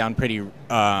timing down pretty, you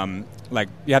have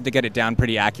to get it down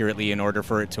pretty accurately in order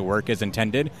for it to work as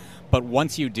intended. But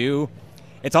once you do,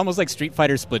 it's almost like Street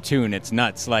Fighter Splatoon. It's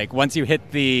nuts. Like once you hit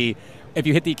if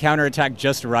you hit the counter attack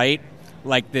just right,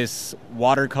 like this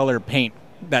watercolor paint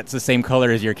that's the same color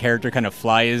as your character kind of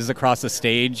flies across the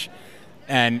stage.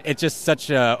 And it's just such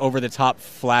a over-the-top,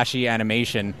 flashy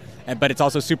animation. But it's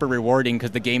also super rewarding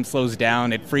because the game slows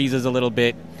down. It freezes a little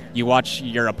bit. You watch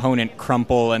your opponent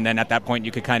crumple, and then at that point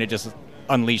you could kind of just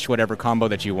unleash whatever combo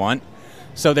that you want.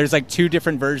 So there's like two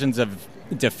different versions of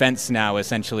defense now,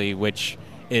 essentially, which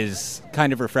is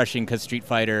kind of refreshing because Street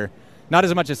Fighter, not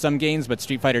as much as some games, but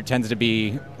Street Fighter tends to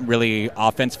be really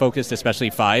offense-focused, especially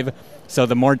 5. So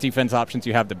the more defense options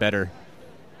you have, the better.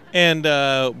 And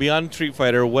beyond Street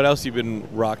Fighter, what else you've been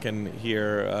rocking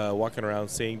here, walking around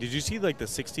seeing? Did you see like the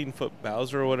 16-foot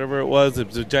Bowser or whatever it was? It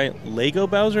was a giant Lego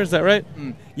Bowser, is that right?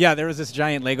 Yeah, there was this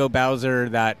giant Lego Bowser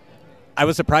that I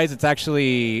was surprised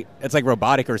it's like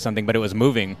robotic or something, but it was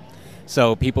moving.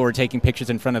 So people were taking pictures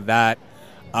in front of that.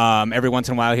 Every once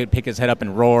in a while he would pick his head up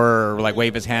and roar or like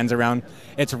wave his hands around.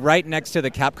 It's right next to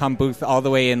the Capcom booth all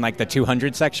the way in like the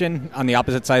 200 section on the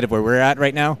opposite side of where we're at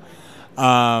right now.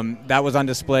 That was on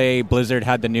display. Blizzard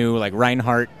had the new like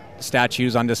Reinhardt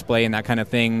statues on display and that kind of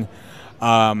thing.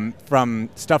 From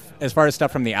stuff, as far as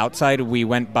stuff from the outside, we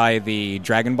went by the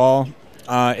Dragon Ball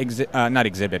not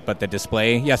exhibit, but the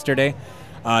display yesterday.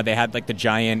 They had like the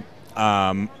giant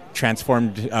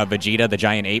transformed Vegeta, the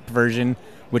giant ape version,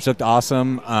 which looked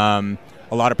awesome. A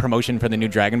lot of promotion for the new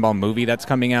Dragon Ball movie that's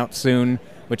coming out soon,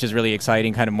 which is really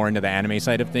exciting, kind of more into the anime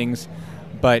side of things.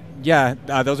 But yeah,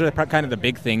 those are kind of the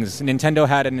big things. Nintendo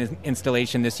had an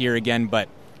installation this year again, but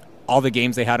all the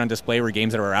games they had on display were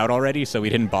games that were out already, so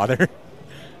we didn't bother.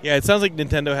 Yeah, it sounds like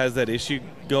Nintendo has that issue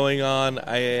going on,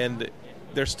 and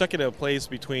they're stuck in a place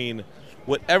between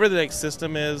whatever the next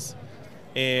system is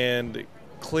and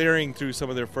clearing through some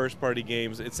of their first-party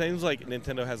games. It seems like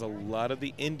Nintendo has a lot of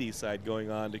the indie side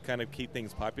going on to kind of keep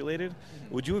things populated.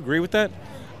 Would you agree with that?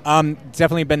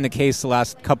 Definitely been the case the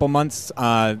last couple months.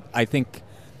 I think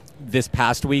this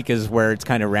past week is where it's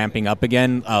kind of ramping up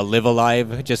again. Live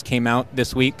Alive just came out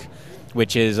this week,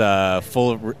 which is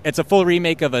it's a full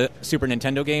remake of a Super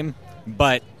Nintendo game,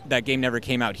 but that game never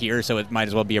came out here, so it might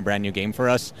as well be a brand new game for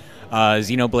us.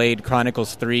 Xenoblade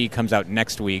Chronicles 3 comes out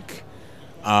next week,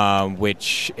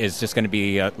 which is just going to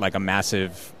be like a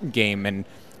massive game, and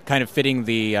kind of fitting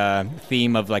the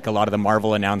theme of like a lot of the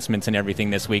Marvel announcements and everything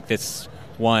this week. This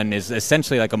one is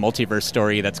essentially like a multiverse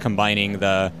story that's combining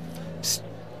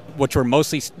which were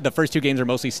mostly, the first two games are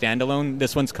mostly standalone.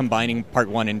 This one's combining part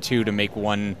 1 and 2 to make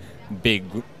one big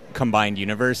combined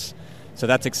universe. So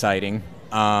that's exciting.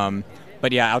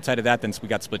 But yeah, outside of that, then we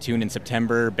got Splatoon in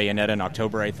September, Bayonetta in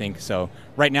October, I think. So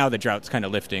right now the drought's kind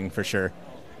of lifting for sure.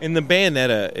 And the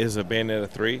Bayonetta is a Bayonetta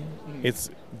 3.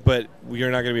 But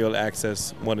you're not going to be able to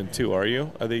access 1 and 2, are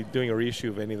you? Are they doing a reissue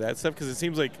of any of that stuff? Because it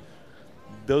seems like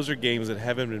those are games that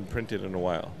haven't been printed in a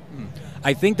while.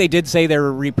 I think they did say they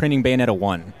were reprinting Bayonetta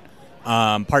 1.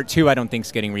 Part 2 I don't think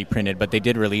is getting reprinted, but they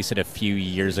did release it a few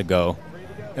years ago,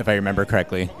 if I remember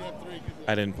correctly.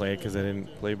 I didn't play it because I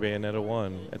didn't play Bayonetta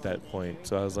 1 at that point.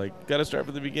 So I was like, got to start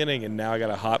from the beginning, and now I got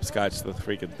to hopscotch the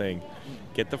freaking thing.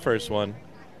 Get the first one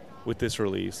with this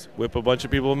release, whip a bunch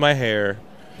of people in my hair,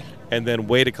 and then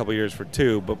wait a couple years for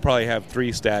 2, but probably have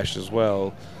 3 stashed as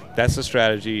well. That's the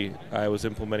strategy I was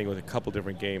implementing with a couple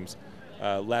different games.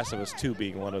 Last of Us 2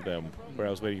 being one of them, where I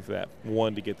was waiting for that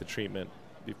 1 to get the treatment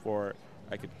before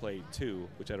I could play 2,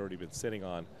 which I'd already been sitting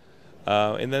on.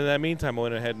 And then in that meantime, I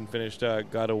went ahead and finished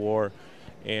God of War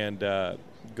and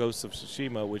Ghosts of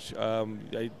Tsushima, which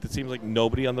it seems like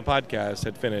nobody on the podcast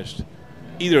had finished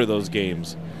either of those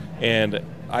games. And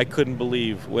I couldn't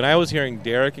believe, when I was hearing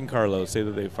Derek and Carlos say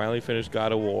that they finally finished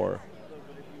God of War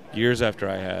years after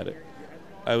I had it,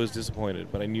 I was disappointed,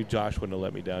 but I knew Josh wouldn't have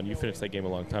let me down. You finished that game a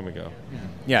long time ago.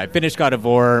 Yeah, I finished God of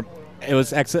War. It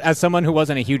was as someone who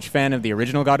wasn't a huge fan of the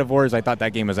original God of Wars, I thought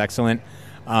that game was excellent.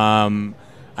 I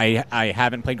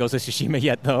haven't played Ghost of Tsushima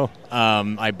yet, though.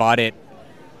 I bought it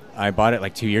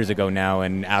like 2 years ago now,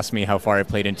 and asked me how far I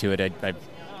played into it.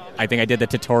 I think I did the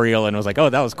tutorial and was like, oh,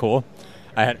 that was cool.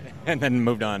 And then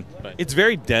moved on. But it's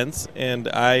very dense, and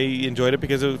I enjoyed it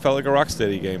because it felt like a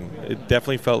Rocksteady game. It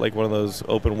definitely felt like one of those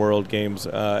open world games,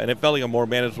 and it felt like a more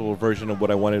manageable version of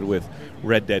what I wanted with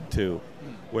Red Dead 2,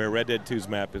 where Red Dead 2's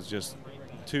map is just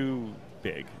too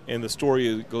big, and the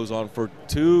story goes on for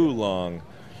too long,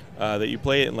 that you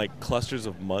play it in like clusters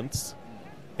of months.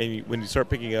 And when you start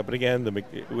picking up it again,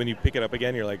 when you pick it up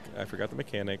again, you're like, I forgot the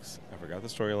mechanics, I forgot the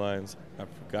storylines, I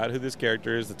forgot who this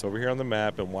character is that's over here on the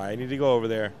map and why I need to go over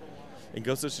there. And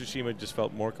Ghost of Tsushima just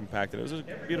felt more compact, and it was a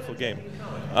beautiful game.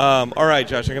 All right,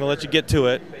 Josh, I'm going to let you get to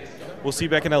it. We'll see you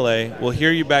back in L.A. We'll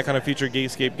hear you back on a future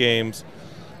Geekscape Games.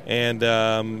 And,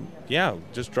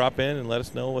 just drop in and let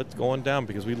us know what's going down,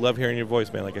 because we love hearing your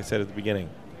voice, man, like I said at the beginning.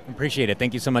 Appreciate it.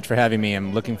 Thank you so much for having me.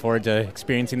 I'm looking forward to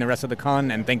experiencing the rest of the con,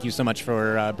 and thank you so much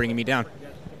for bringing me down.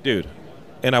 Dude,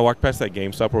 and I walked past that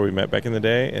GameStop where we met back in the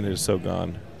day, and it is so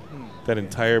gone. That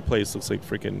entire place looks like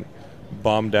freaking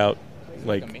bombed out.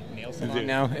 Like a nail salon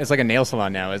now? It's like a nail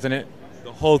salon now, isn't it?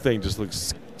 The whole thing just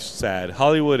looks sad.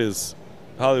 Hollywood is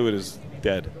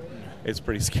dead. It's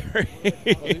pretty scary.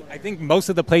 I think most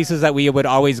of the places that we would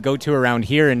always go to around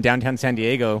here in downtown San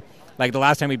Diego, like the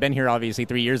last time we've been here, obviously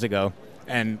 3 years ago,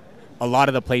 and a lot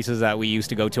of the places that we used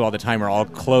to go to all the time are all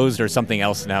closed or something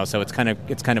else now. So it's kind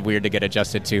of weird to get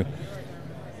adjusted to.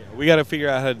 We got to figure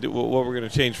out how to do what we're going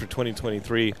to change for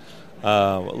 2023.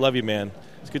 Love you, man.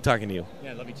 It's good talking to you.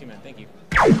 Yeah, love you too, man. Thank you.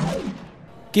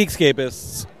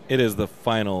 Geekscapists, it is the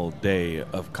final day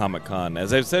of Comic-Con,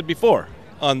 as I've said before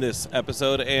on this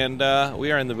episode, and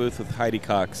we are in the booth with Heidi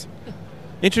Cox.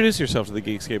 Introduce yourself to the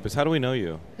Geekscapists. How do we know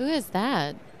you? Who is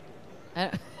that?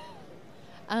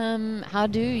 How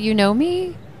do you know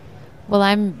me? Well,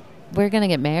 we're going to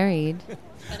get married.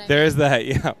 There's that,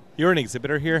 yeah. You're an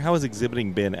exhibitor here. How has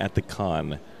exhibiting been at the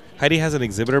con? Heidi has an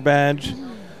exhibitor badge.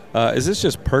 Is this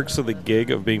just perks of the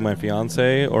gig of being my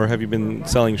fiance, or have you been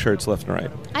selling shirts left and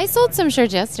right? I sold some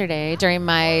shirts yesterday during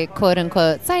my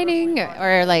quote-unquote signing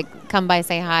or like come by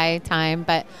say hi time.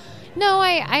 But no,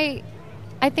 I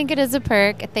think it is a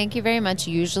perk. Thank you very much.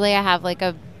 Usually I have like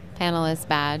a panelist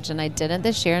badge, and I didn't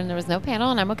this year, and there was no panel,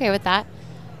 and I'm okay with that.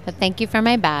 But thank you for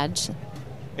my badge.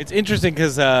 It's interesting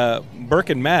because Burke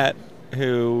and Matt,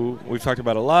 who we've talked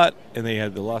about a lot, and they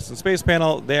had the Lost in Space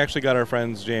panel, they actually got our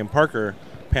friends Jay and Parker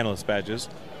panelist badges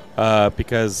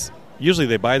because Usually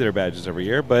they buy their badges every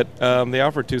year, but they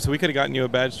offered to. So we could have gotten you a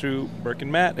badge through Burke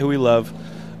and Matt, who we love.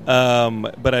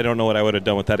 But I don't know what I would have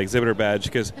done with that exhibitor badge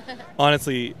because,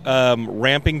 honestly,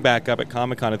 ramping back up at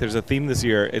Comic-Con, if there's a theme this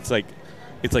year, it's like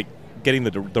getting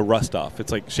the rust off.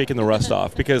 It's like shaking the rust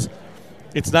off because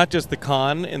it's not just the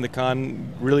con, and the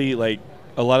con really, like,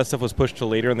 a lot of stuff was pushed to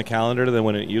later in the calendar than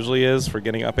when it usually is for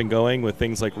getting up and going with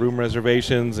things like room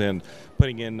reservations and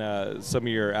putting in some of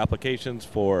your applications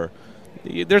for.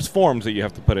 There's forms that you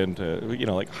have to put into,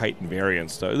 like height and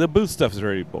variance stuff. The booth stuff is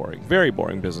very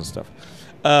boring business stuff.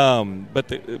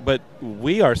 But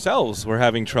we ourselves were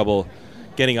having trouble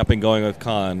getting up and going with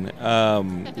con.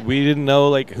 We didn't know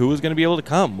like who was going to be able to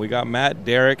come. We got Matt,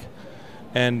 Derek,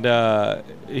 and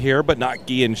here, but not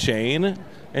Guy and Shane.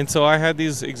 And so I had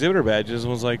these exhibitor badges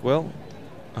and was like, well,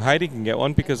 Heidi can get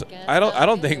one because I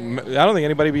don't think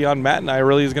anybody beyond Matt and I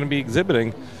really is going to be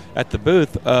exhibiting at the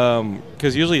booth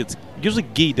because usually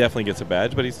Guy definitely gets a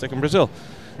badge, but he's stuck in Brazil.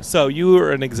 So you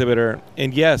were an exhibitor,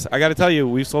 and yes, I got to tell you,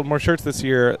 we've sold more shirts this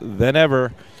year than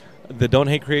ever. The Don't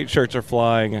Hate Create shirts are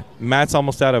flying. Matt's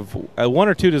almost out of one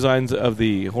or two designs of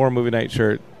the Horror Movie Night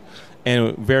shirt,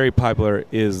 and very popular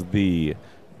is the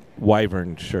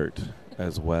Wyvern shirt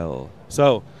as well.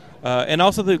 So, and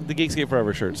also the Geekscape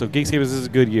Forever shirt. So Geekscape is a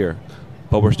good year,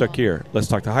 but we're stuck here. Let's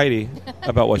talk to Heidi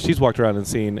about what she's walked around and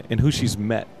seen and who she's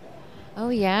met. Oh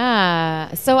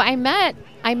yeah, so I met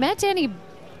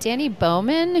Danny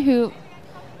Bowman, who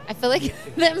I feel like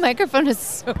that microphone is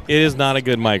so. It is not a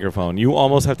good microphone. You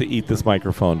almost have to eat this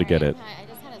microphone to get it. I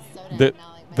just had a soda.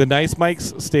 The nice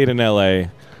mics stayed in L.A.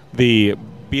 The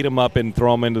beat them up and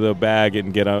throw them into the bag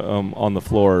and get on the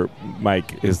floor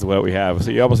mic is what we have.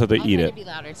 So you almost have to eat it. To be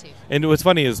louder too. And what's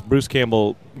funny is Bruce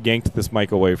Campbell yanked this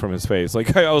mic away from his face.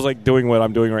 Like I was like doing what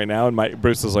I'm doing right now, and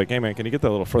Bruce is like, "Hey man, can you get that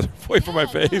a little further away from my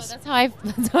face?" No,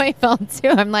 that's how I felt too.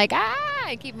 I'm like,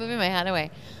 I keep moving my head away.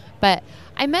 But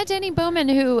I met Danny Bowman,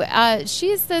 who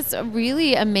she's this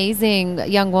really amazing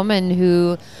young woman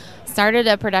who started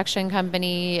a production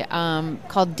company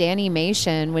called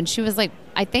Dannymation when she was like,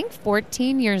 I think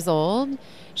 14 years old.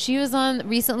 She was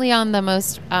recently on the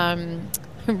most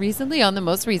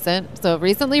recent. So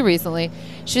recently,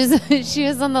 she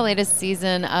was on the latest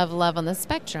season of Love on the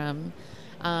Spectrum.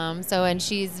 And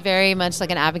she's very much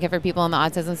like an advocate for people on the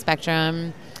autism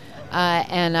spectrum.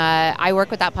 And I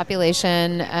work with that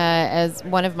population as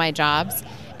one of my jobs.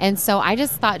 And so I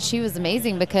just thought she was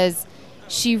amazing because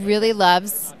she really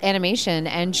loves animation,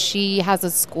 and she has a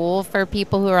school for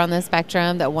people who are on the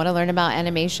spectrum that want to learn about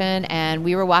animation. And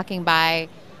we were walking by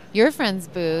your friend's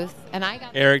booth, and I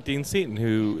got Eric Dean Seaton,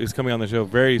 who is coming on the show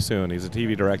very soon. He's a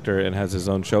TV director and has his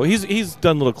own show. He's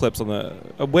done little clips on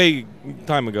a way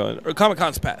time ago.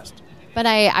 Comic-Con's past. But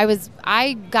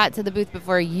I got to the booth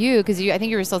before you because I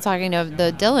think you were still talking to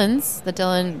the Dylans. The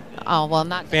Dylan,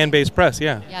 not Fan-based press,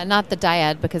 yeah. Yeah, not the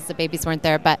dyad because the babies weren't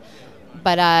there, but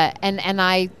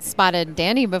I spotted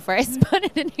Danny before I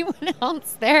spotted anyone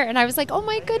else there, and I was like, oh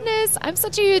my goodness, I'm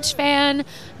such a huge fan.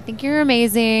 I think you're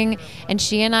amazing. And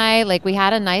she and I, we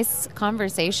had a nice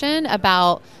conversation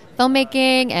about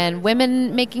filmmaking and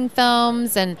women making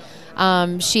films, and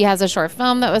she has a short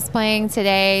film that was playing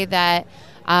today that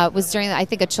was during, I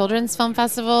think, a children's film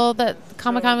festival that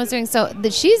Comic-Con was doing. So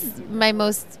she's my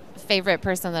most favorite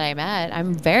person that I met.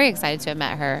 I'm very excited to have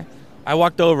met her. I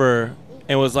walked over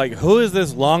and was like, who is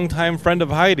this longtime friend of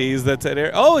Heidi's that's at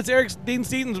Eric? Oh, it's Eric Dean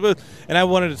Seaton's booth. And I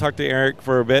wanted to talk to Eric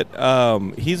for a bit.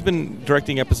 He's been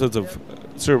directing episodes of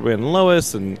Superman and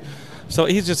Lois, and so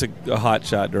he's just a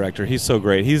hotshot director. He's so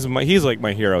great. He's like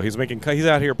my hero. He's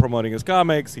out here promoting his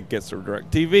comics. He gets to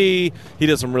direct TV. He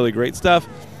does some really great stuff.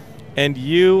 And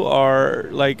you are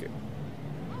like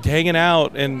hanging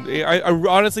out, and I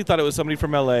honestly thought it was somebody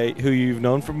from LA who you've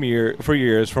known for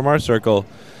years from our circle.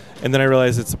 And then I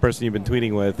realized it's the person you've been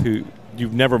tweeting with, who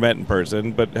you've never met in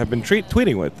person, but have been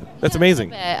tweeting with. That's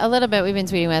amazing. A little bit we've been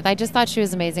tweeting with. I just thought she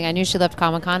was amazing. I knew she loved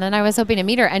Comic-Con, and I was hoping to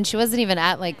meet her. And she wasn't even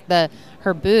at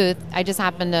her booth. I just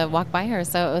happened to walk by her,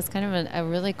 so it was kind of a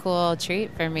really cool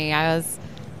treat for me. I was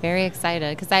very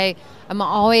excited because I'm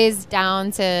always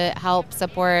down to help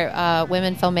support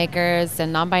women filmmakers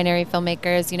and non-binary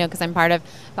filmmakers, because I'm part of,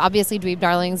 obviously Dweeb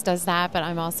Darlings does that, but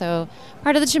I'm also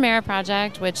part of the Chimera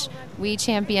Project, which we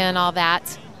champion all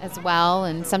that as well,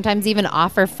 and sometimes even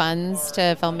offer funds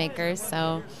to filmmakers.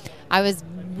 So I was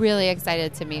really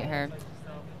excited to meet her.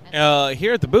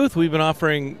 Here at the booth, we've been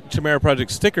offering Chimera Project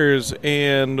stickers,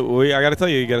 and I got to tell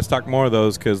you got to stock more of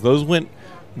those because those went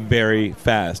very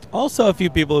fast. Also, a few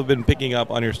people have been picking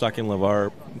up on your Stocking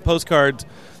LeVar postcards.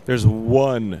 There's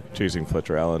one Chasing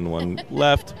Fletcher Allen one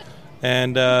left.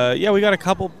 And yeah, we got a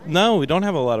couple. No, we don't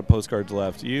have a lot of postcards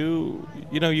left. You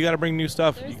know, you got to bring new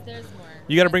stuff. There's more.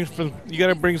 You got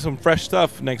to bring some fresh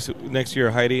stuff next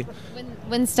year, Heidi.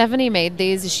 When Stephanie made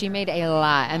these, she made a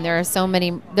lot, and there are so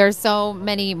many. There's so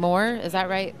many more. Is that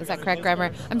right? Is that correct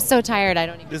grammar? I'm so tired. I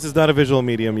don't even. This is not a visual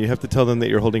medium. You have to tell them that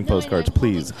you're holding postcards,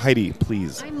 please, Heidi,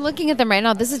 please. I'm looking at them right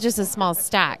now. This is just a small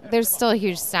stack. There's still a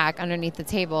huge stack underneath the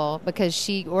table because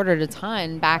she ordered a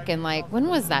ton back in when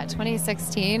was that?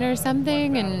 2016 or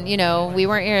something. And we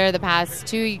weren't here the past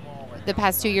two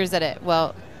years at it.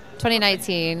 Well,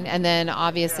 2019, and then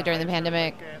obviously during the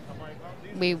pandemic.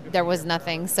 There was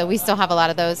nothing, so we still have a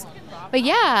lot of those. But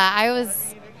yeah,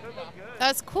 that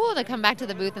was cool to come back to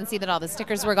the booth and see that all the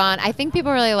stickers were gone. I think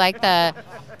people really like the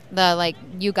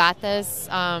you got this.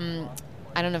 I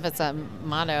don't know if it's a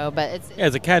motto, but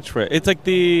it's a catchphrase. It's like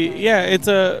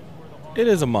it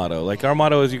is a motto. Like our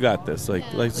motto is "You got this."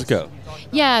 Let's go.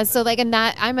 Yeah, so in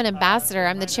that, I'm an ambassador.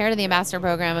 I'm the chair of the ambassador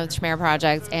program of the Chimera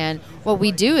Project, and what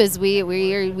we do is we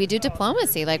do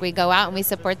diplomacy. We go out and we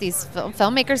support these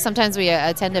filmmakers. Sometimes we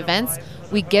attend events.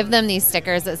 We give them these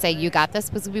stickers that say "You got this"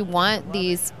 because we want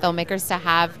these filmmakers to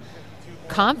have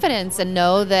confidence and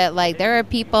know that there are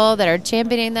people that are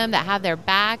championing them, that have their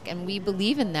back, and we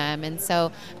believe in them. And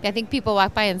so I think people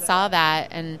walked by and saw that,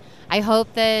 and I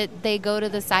hope that they go to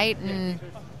the site and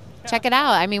check it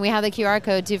out. I mean, we have the QR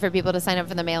code, too, for people to sign up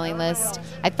for the mailing list.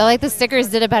 I feel like the stickers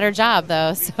did a better job,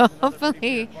 though, so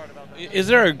hopefully. Is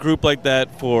there a group like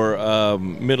that for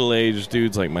middle-aged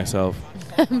dudes like myself?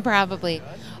 Probably.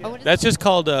 That's just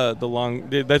called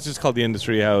that's just called the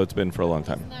industry, how it's been for a long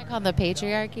time. Isn't that called the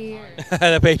patriarchy?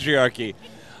 The patriarchy.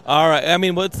 All right. I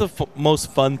mean, what's the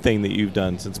most fun thing that you've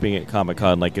done since being at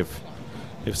Comic-Con?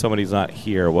 If somebody's not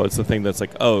here, what's the thing that's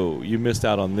oh, you missed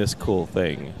out on this cool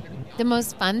thing? The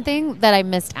most fun thing that I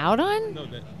missed out on? No,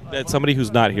 that somebody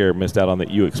who's not here missed out on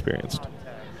that you experienced.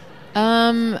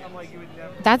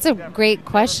 That's a great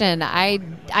question.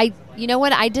 You know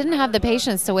what? I didn't have the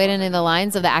patience to wait in the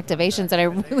lines of the activations that I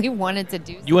really wanted to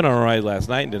do. You went on a ride last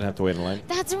night and didn't have to wait in line.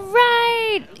 That's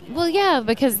right. Well, yeah,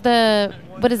 because the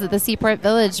Seaport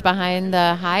Village behind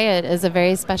the Hyatt is a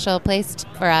very special place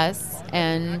for us,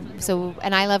 and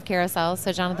I love carousel.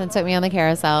 So Jonathan took me on the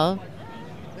carousel,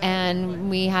 and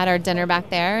we had our dinner back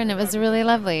there, and it was really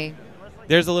lovely.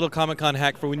 There's a little Comic-Con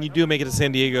hack for when you do make it to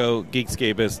San Diego,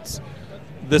 Geekscapists.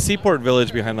 The Seaport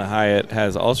Village behind the Hyatt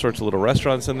has all sorts of little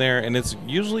restaurants in there, and it's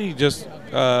usually just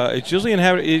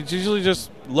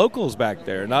locals back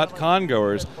there, not con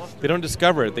goers. They don't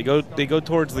discover it. They go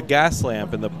towards the gas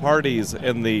lamp and the parties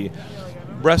and the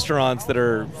restaurants that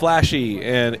are flashy,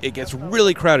 and it gets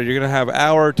really crowded. You're going to have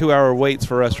 2-hour waits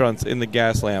for restaurants in the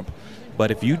gas lamp.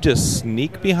 But if you just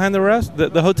sneak behind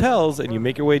the hotels and you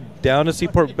make your way down to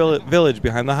Seaport Village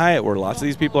behind the Hyatt, where lots of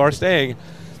these people are staying,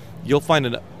 you'll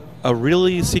find a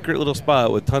really secret little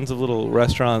spot with tons of little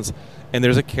restaurants, and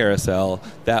there's a carousel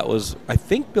that was, I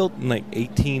think, built in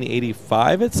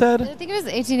 1885, it said? I think it was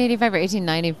 1885 or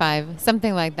 1895,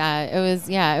 something like that. It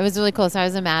was really cool. So I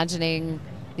was imagining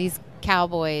these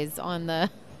cowboys on the...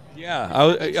 Yeah,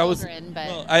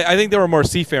 I think there were more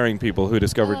seafaring people who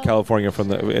discovered California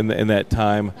from in that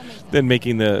time than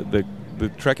making the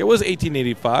trek. It was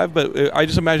 1885, but I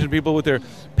just imagine people with their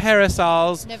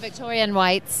parasols, the Victorian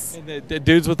whites, and the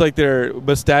dudes with their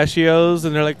mustachios,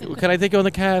 and they're like, "Can I take you on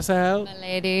the carousel?" My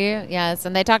lady, yes,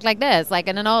 and they talk like this,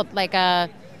 in an old with a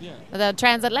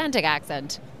transatlantic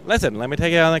accent. Listen, let me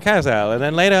take you on the carousel, and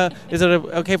then later, is it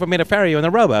okay for me to ferry you in the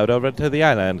rowboat over to the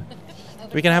island?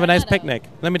 We can have a nice picnic.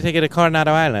 Let me take you to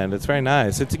Coronado Island. It's very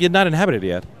nice. It's not inhabited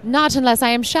yet. Not unless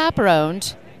I am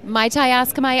chaperoned. Might I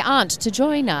ask my aunt to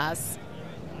join us?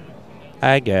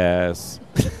 I guess.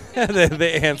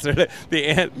 The answer. The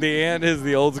aunt is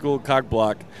the old school cock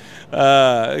block.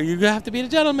 You have to be a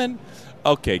gentleman.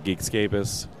 Okay,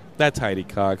 Geekscapists. That's Heidi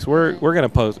Cox. We're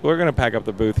gonna pack up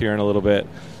the booth here in a little bit,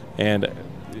 and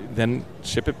then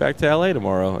ship it back to LA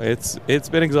tomorrow. It's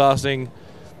been exhausting.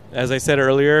 As I said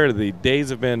earlier, the days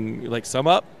have been some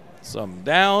up, some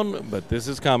down, but this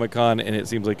is Comic-Con, and it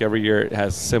seems like every year it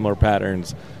has similar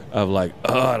patterns of I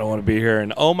don't want to be here,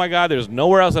 and oh my God, there's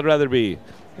nowhere else I'd rather be.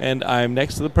 And I'm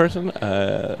next to the person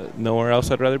nowhere else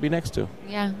I'd rather be next to.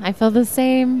 Yeah, I feel the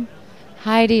same.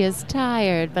 Heidi is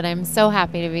tired, but I'm so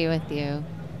happy to be with you.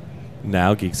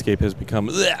 Now Geekscape has become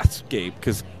Scape,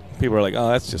 because people are like, oh,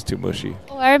 that's just too mushy.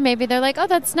 Or maybe they're like, oh,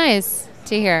 that's nice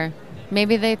to hear.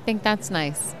 Maybe they think that's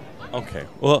nice. Okay.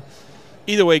 Well,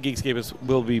 either way, Geekscapists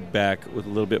will be back with a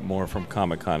little bit more from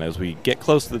Comic-Con as we get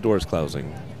close to the doors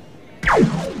closing.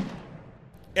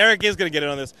 Eric is going to get in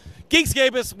on this.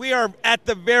 Geekscapists, we are at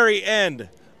the very end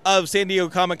of San Diego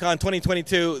Comic-Con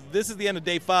 2022. This is the end of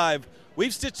day 5.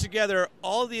 We've stitched together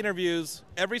all the interviews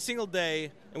every single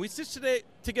day, and we stitched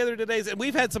together today's, and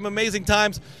we've had some amazing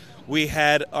times. We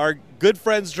had our good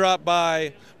friends drop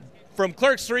by from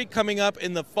Clerks 3 coming up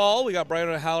in the fall. We got Brian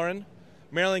O'Halloran,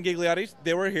 Marilyn Gigliotti.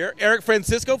 They were here. Eric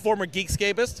Francisco, former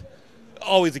Geekscapist.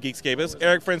 Always a Geekscapist.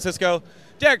 Eric Francisco.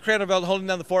 Derek Craneveld holding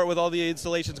down the fort with all the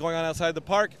installations going on outside the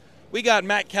park. We got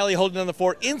Matt Kelly holding down the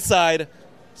fort inside,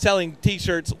 selling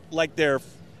T-shirts like they're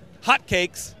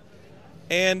hotcakes.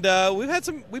 And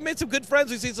we made some good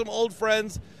friends. We've seen some old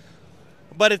friends.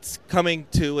 But it's coming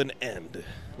to an end.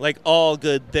 Like all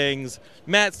good things.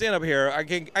 Matt, stand up here.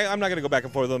 I'm not going to go back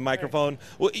and forth on the microphone.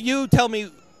 Well, you tell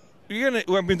me. They're going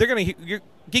to.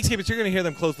 Geekscapists, you're going to hear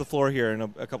them close the floor here in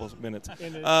a couple of minutes.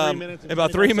 In 3 minutes. And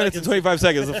about 3 minutes and 25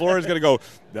 seconds. The floor is going to go,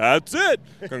 that's it.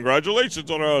 Congratulations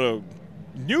on a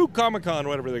new Comic-Con,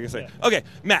 whatever they're going to say. Yeah. Okay,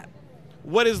 Matt,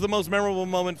 what is the most memorable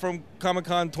moment from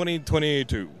Comic-Con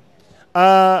 2022?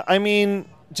 I mean,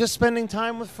 just spending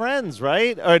time with friends,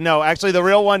 right? Or no, actually, the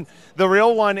real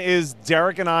one is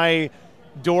Derek and I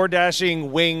door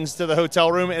dashing wings to the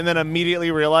hotel room and then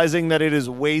immediately realizing that it is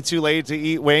way too late to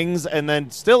eat wings, and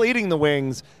then still eating the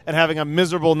wings and having a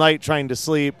miserable night trying to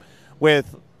sleep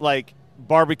with like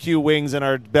barbecue wings in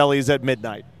our bellies at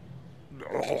midnight.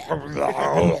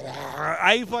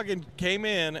 I fucking came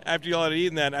in after y'all had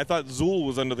eaten that, and I thought Zool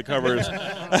was under the covers.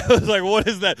 I was like, what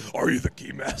is that? Are you the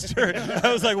Keymaster?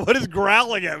 I was like, what is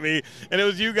growling at me? And it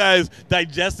was you guys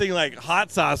digesting like hot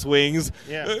sauce wings.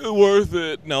 Yeah. Worth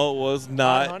it. No, it was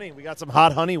not. Hot honey. We got some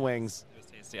hot honey wings. It was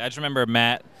tasty. I just remember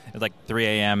Matt, it was like 3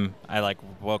 a.m. I like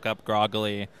woke up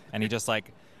groggily, and he just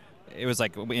like, it was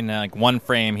like in like one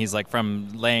frame, he's like from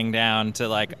laying down to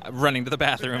like running to the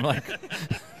bathroom like...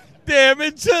 Damn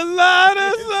enchiladas!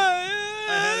 I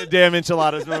had a damn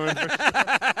enchiladas moment.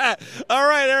 All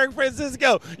right, Eric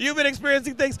Francisco, you've been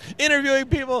experiencing things, interviewing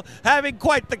people, having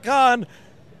quite the con.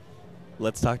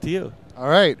 Let's talk to you. All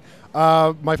right.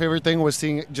 My favorite thing was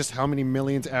seeing just how many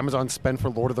millions Amazon spent for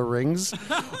Lord of the Rings.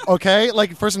 Okay,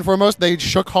 like first and foremost, they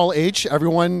shook Hall H.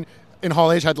 Everyone in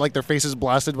Hall H had like their faces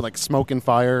blasted with like smoke and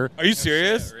fire. Are you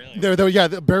serious? Bear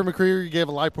McCreary gave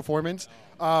a live performance.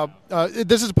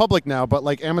 This is public now, but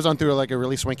like Amazon threw like a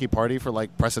really swanky party for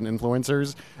like press and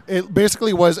influencers. It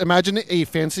basically was, imagine a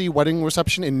fancy wedding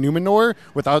reception in Numenor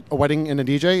without a wedding and a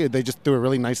DJ. They just threw a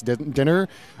really nice dinner.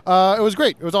 It was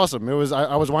great. It was awesome. It was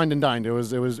I was wined and dined. It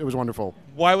was wonderful.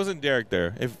 Why wasn't Derek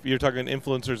there? If you're talking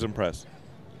influencers and press,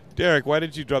 Derek, why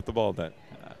did you drop the ball at that?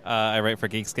 I write for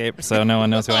Geekscape, so no one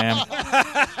knows who I am.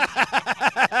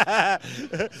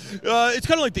 It's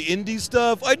kind of like the indie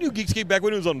stuff. I knew Geekscape back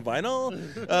when it was on vinyl,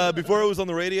 before it was on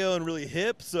the radio and really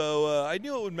hip. So I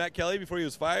knew it with Matt Kelly before he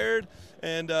was fired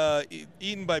and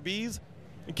eaten by bees,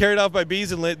 and carried off by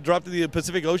bees and dropped to the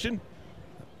Pacific Ocean.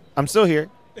 I'm still here.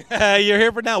 You're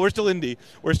here for now. We're still indie.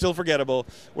 We're still forgettable.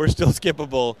 We're still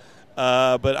skippable.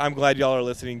 But I'm glad y'all are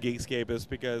listening, Geekscapists,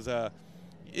 because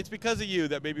it's because of you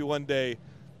that maybe one day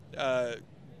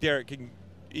Derek can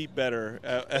eat better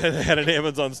at an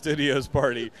Amazon Studios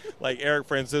party like Eric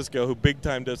Francisco, who big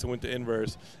timed us and went to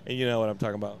Inverse, and you know what I'm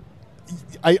talking about.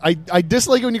 I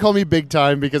dislike it when you call me big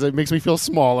time because it makes me feel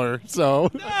smaller. So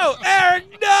no, Eric,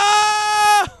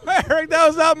 no, Eric, that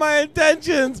was not my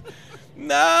intentions.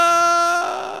 No.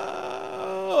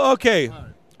 Okay,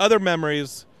 other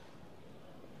memories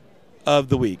of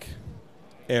the week.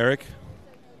 Eric,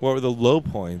 what were the low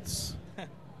points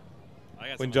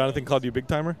when Jonathan called you big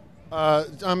timer?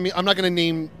 I mean, I'm not going to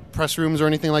name press rooms or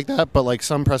anything like that, but like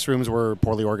some press rooms were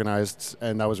poorly organized,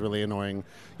 and that was really annoying.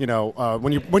 You know,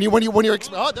 when you're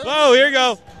oh, here you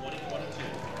go.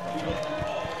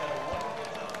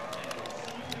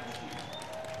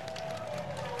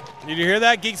 Did you hear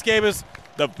that, Geekscapists?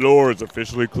 The floor is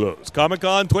officially closed.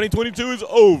 Comic-Con 2022 is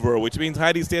over, which means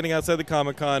Heidi's standing outside the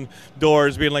Comic-Con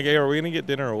doors being like, hey, are we going to get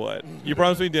dinner or what? You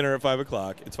promised me dinner at 5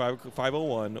 o'clock. It's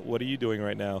 5:01. What are you doing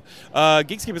right now?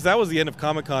 Geekscapists, that was the end of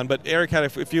Comic-Con, but Eric had a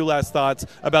few last thoughts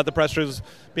about the press rooms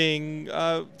being,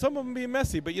 some of them being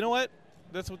messy, but you know what?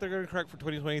 That's what they're going to correct for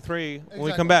 2023 when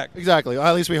we come back. Exactly.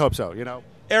 At least we hope so, you know.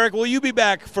 Eric, will you be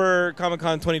back for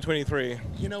Comic-Con 2023?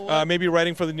 You know what? Maybe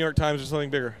writing for the New York Times or something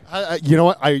bigger. You know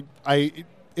what?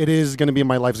 It is going to be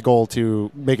my life's goal to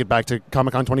make it back to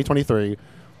Comic-Con 2023.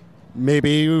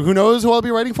 Maybe, who knows who I'll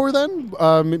be writing for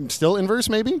then? Still Inverse,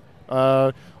 maybe.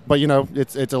 But, you know,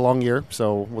 it's a long year,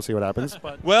 so we'll see what happens.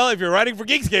 Well, if you're writing for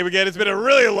Geekscape again, it's been a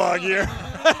really long year.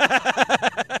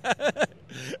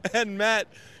 And, Matt,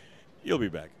 you'll be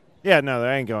back. Yeah, no,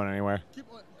 they ain't going anywhere.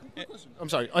 I'm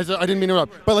sorry. I didn't mean to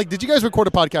interrupt. But, like, did you guys record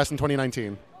a podcast in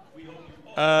 2019?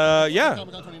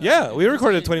 Yeah, we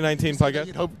recorded a 2019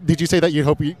 podcast. Did you say that you'd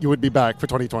hope you would be back for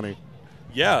 2020?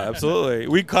 Yeah, absolutely.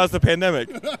 We caused the pandemic.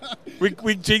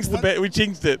 we jinxed we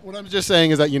jinxed it. What I'm just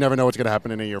saying is that you never know what's going to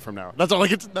happen in a year from now. That's all I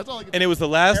can. And it was the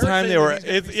last time they were.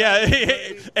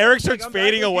 Eric starts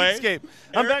fading away. Geekscape.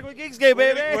 I'm back with Geekscape,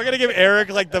 baby. We're gonna give Eric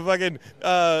like the fucking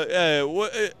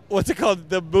what's it called?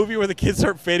 The movie where the kids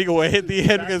start fading away at the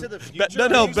end. Back to the Future?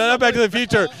 Not Back to the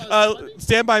Future.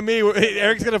 Stand by Me.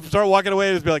 Eric's gonna start walking away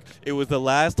and just be like, "It was the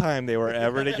last time they were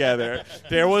ever together.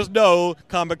 There was no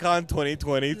Comic-Con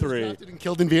 2023."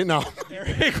 Killed in Vietnam.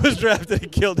 Eric was drafted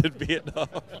and killed in Vietnam.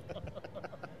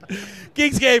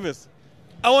 Geekscape,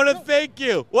 I want to thank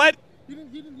you. What?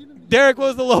 Derek, what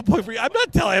was the low point for you? I'm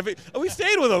not telling him. We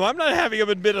stayed with him. I'm not having him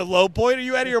admit a low point. Are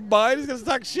you out of your mind? He's going to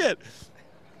talk shit.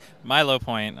 My low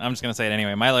point, I'm just going to say it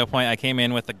anyway. My low point, I came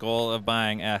in with the goal of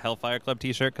buying a Hellfire Club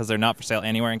t-shirt because they're not for sale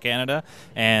anywhere in Canada.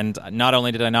 And not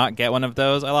only did I not get one of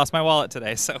those, I lost my wallet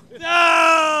today. So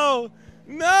No!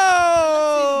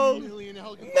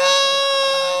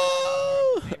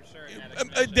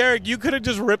 Derek, you could have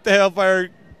just ripped the Hellfire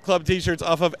Club t-shirts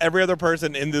off of every other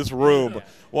person in this room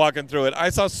walking through it. I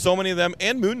saw so many of them,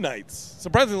 and Moon Knights.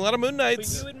 Surprisingly, a lot of Moon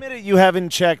Knights. But you admit it, you haven't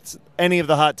checked any of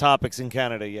the Hot Topics in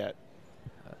Canada yet.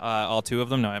 all two of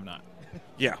them? No, I have not.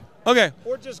 Yeah. Okay.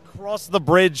 Or just cross the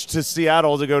bridge to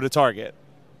Seattle to go to Target.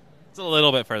 It's a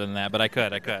little bit further than that, but I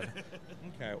could. Okay.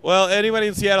 Well, anybody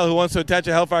in Seattle who wants to attach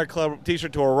a Hellfire Club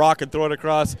t-shirt to a rock and throw it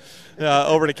across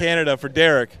over to Canada for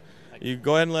Derek, you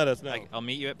go ahead and let us know. I'll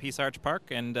meet you at Peace Arch Park,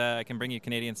 and I can bring you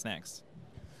Canadian snacks.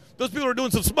 Those people are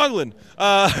doing some smuggling.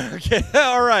 Okay.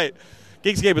 All right.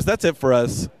 Geekscapists, that's it for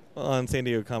us on San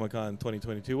Diego Comic-Con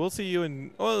 2022. We'll see you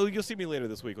you'll see me later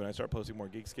this week when I start posting more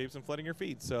Geekscapes and flooding your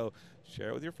feed. So share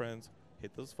it with your friends,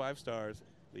 hit those 5 stars,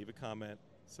 leave a comment,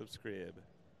 subscribe.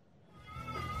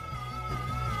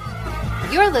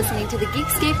 You're listening to the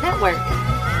Geekscape Network.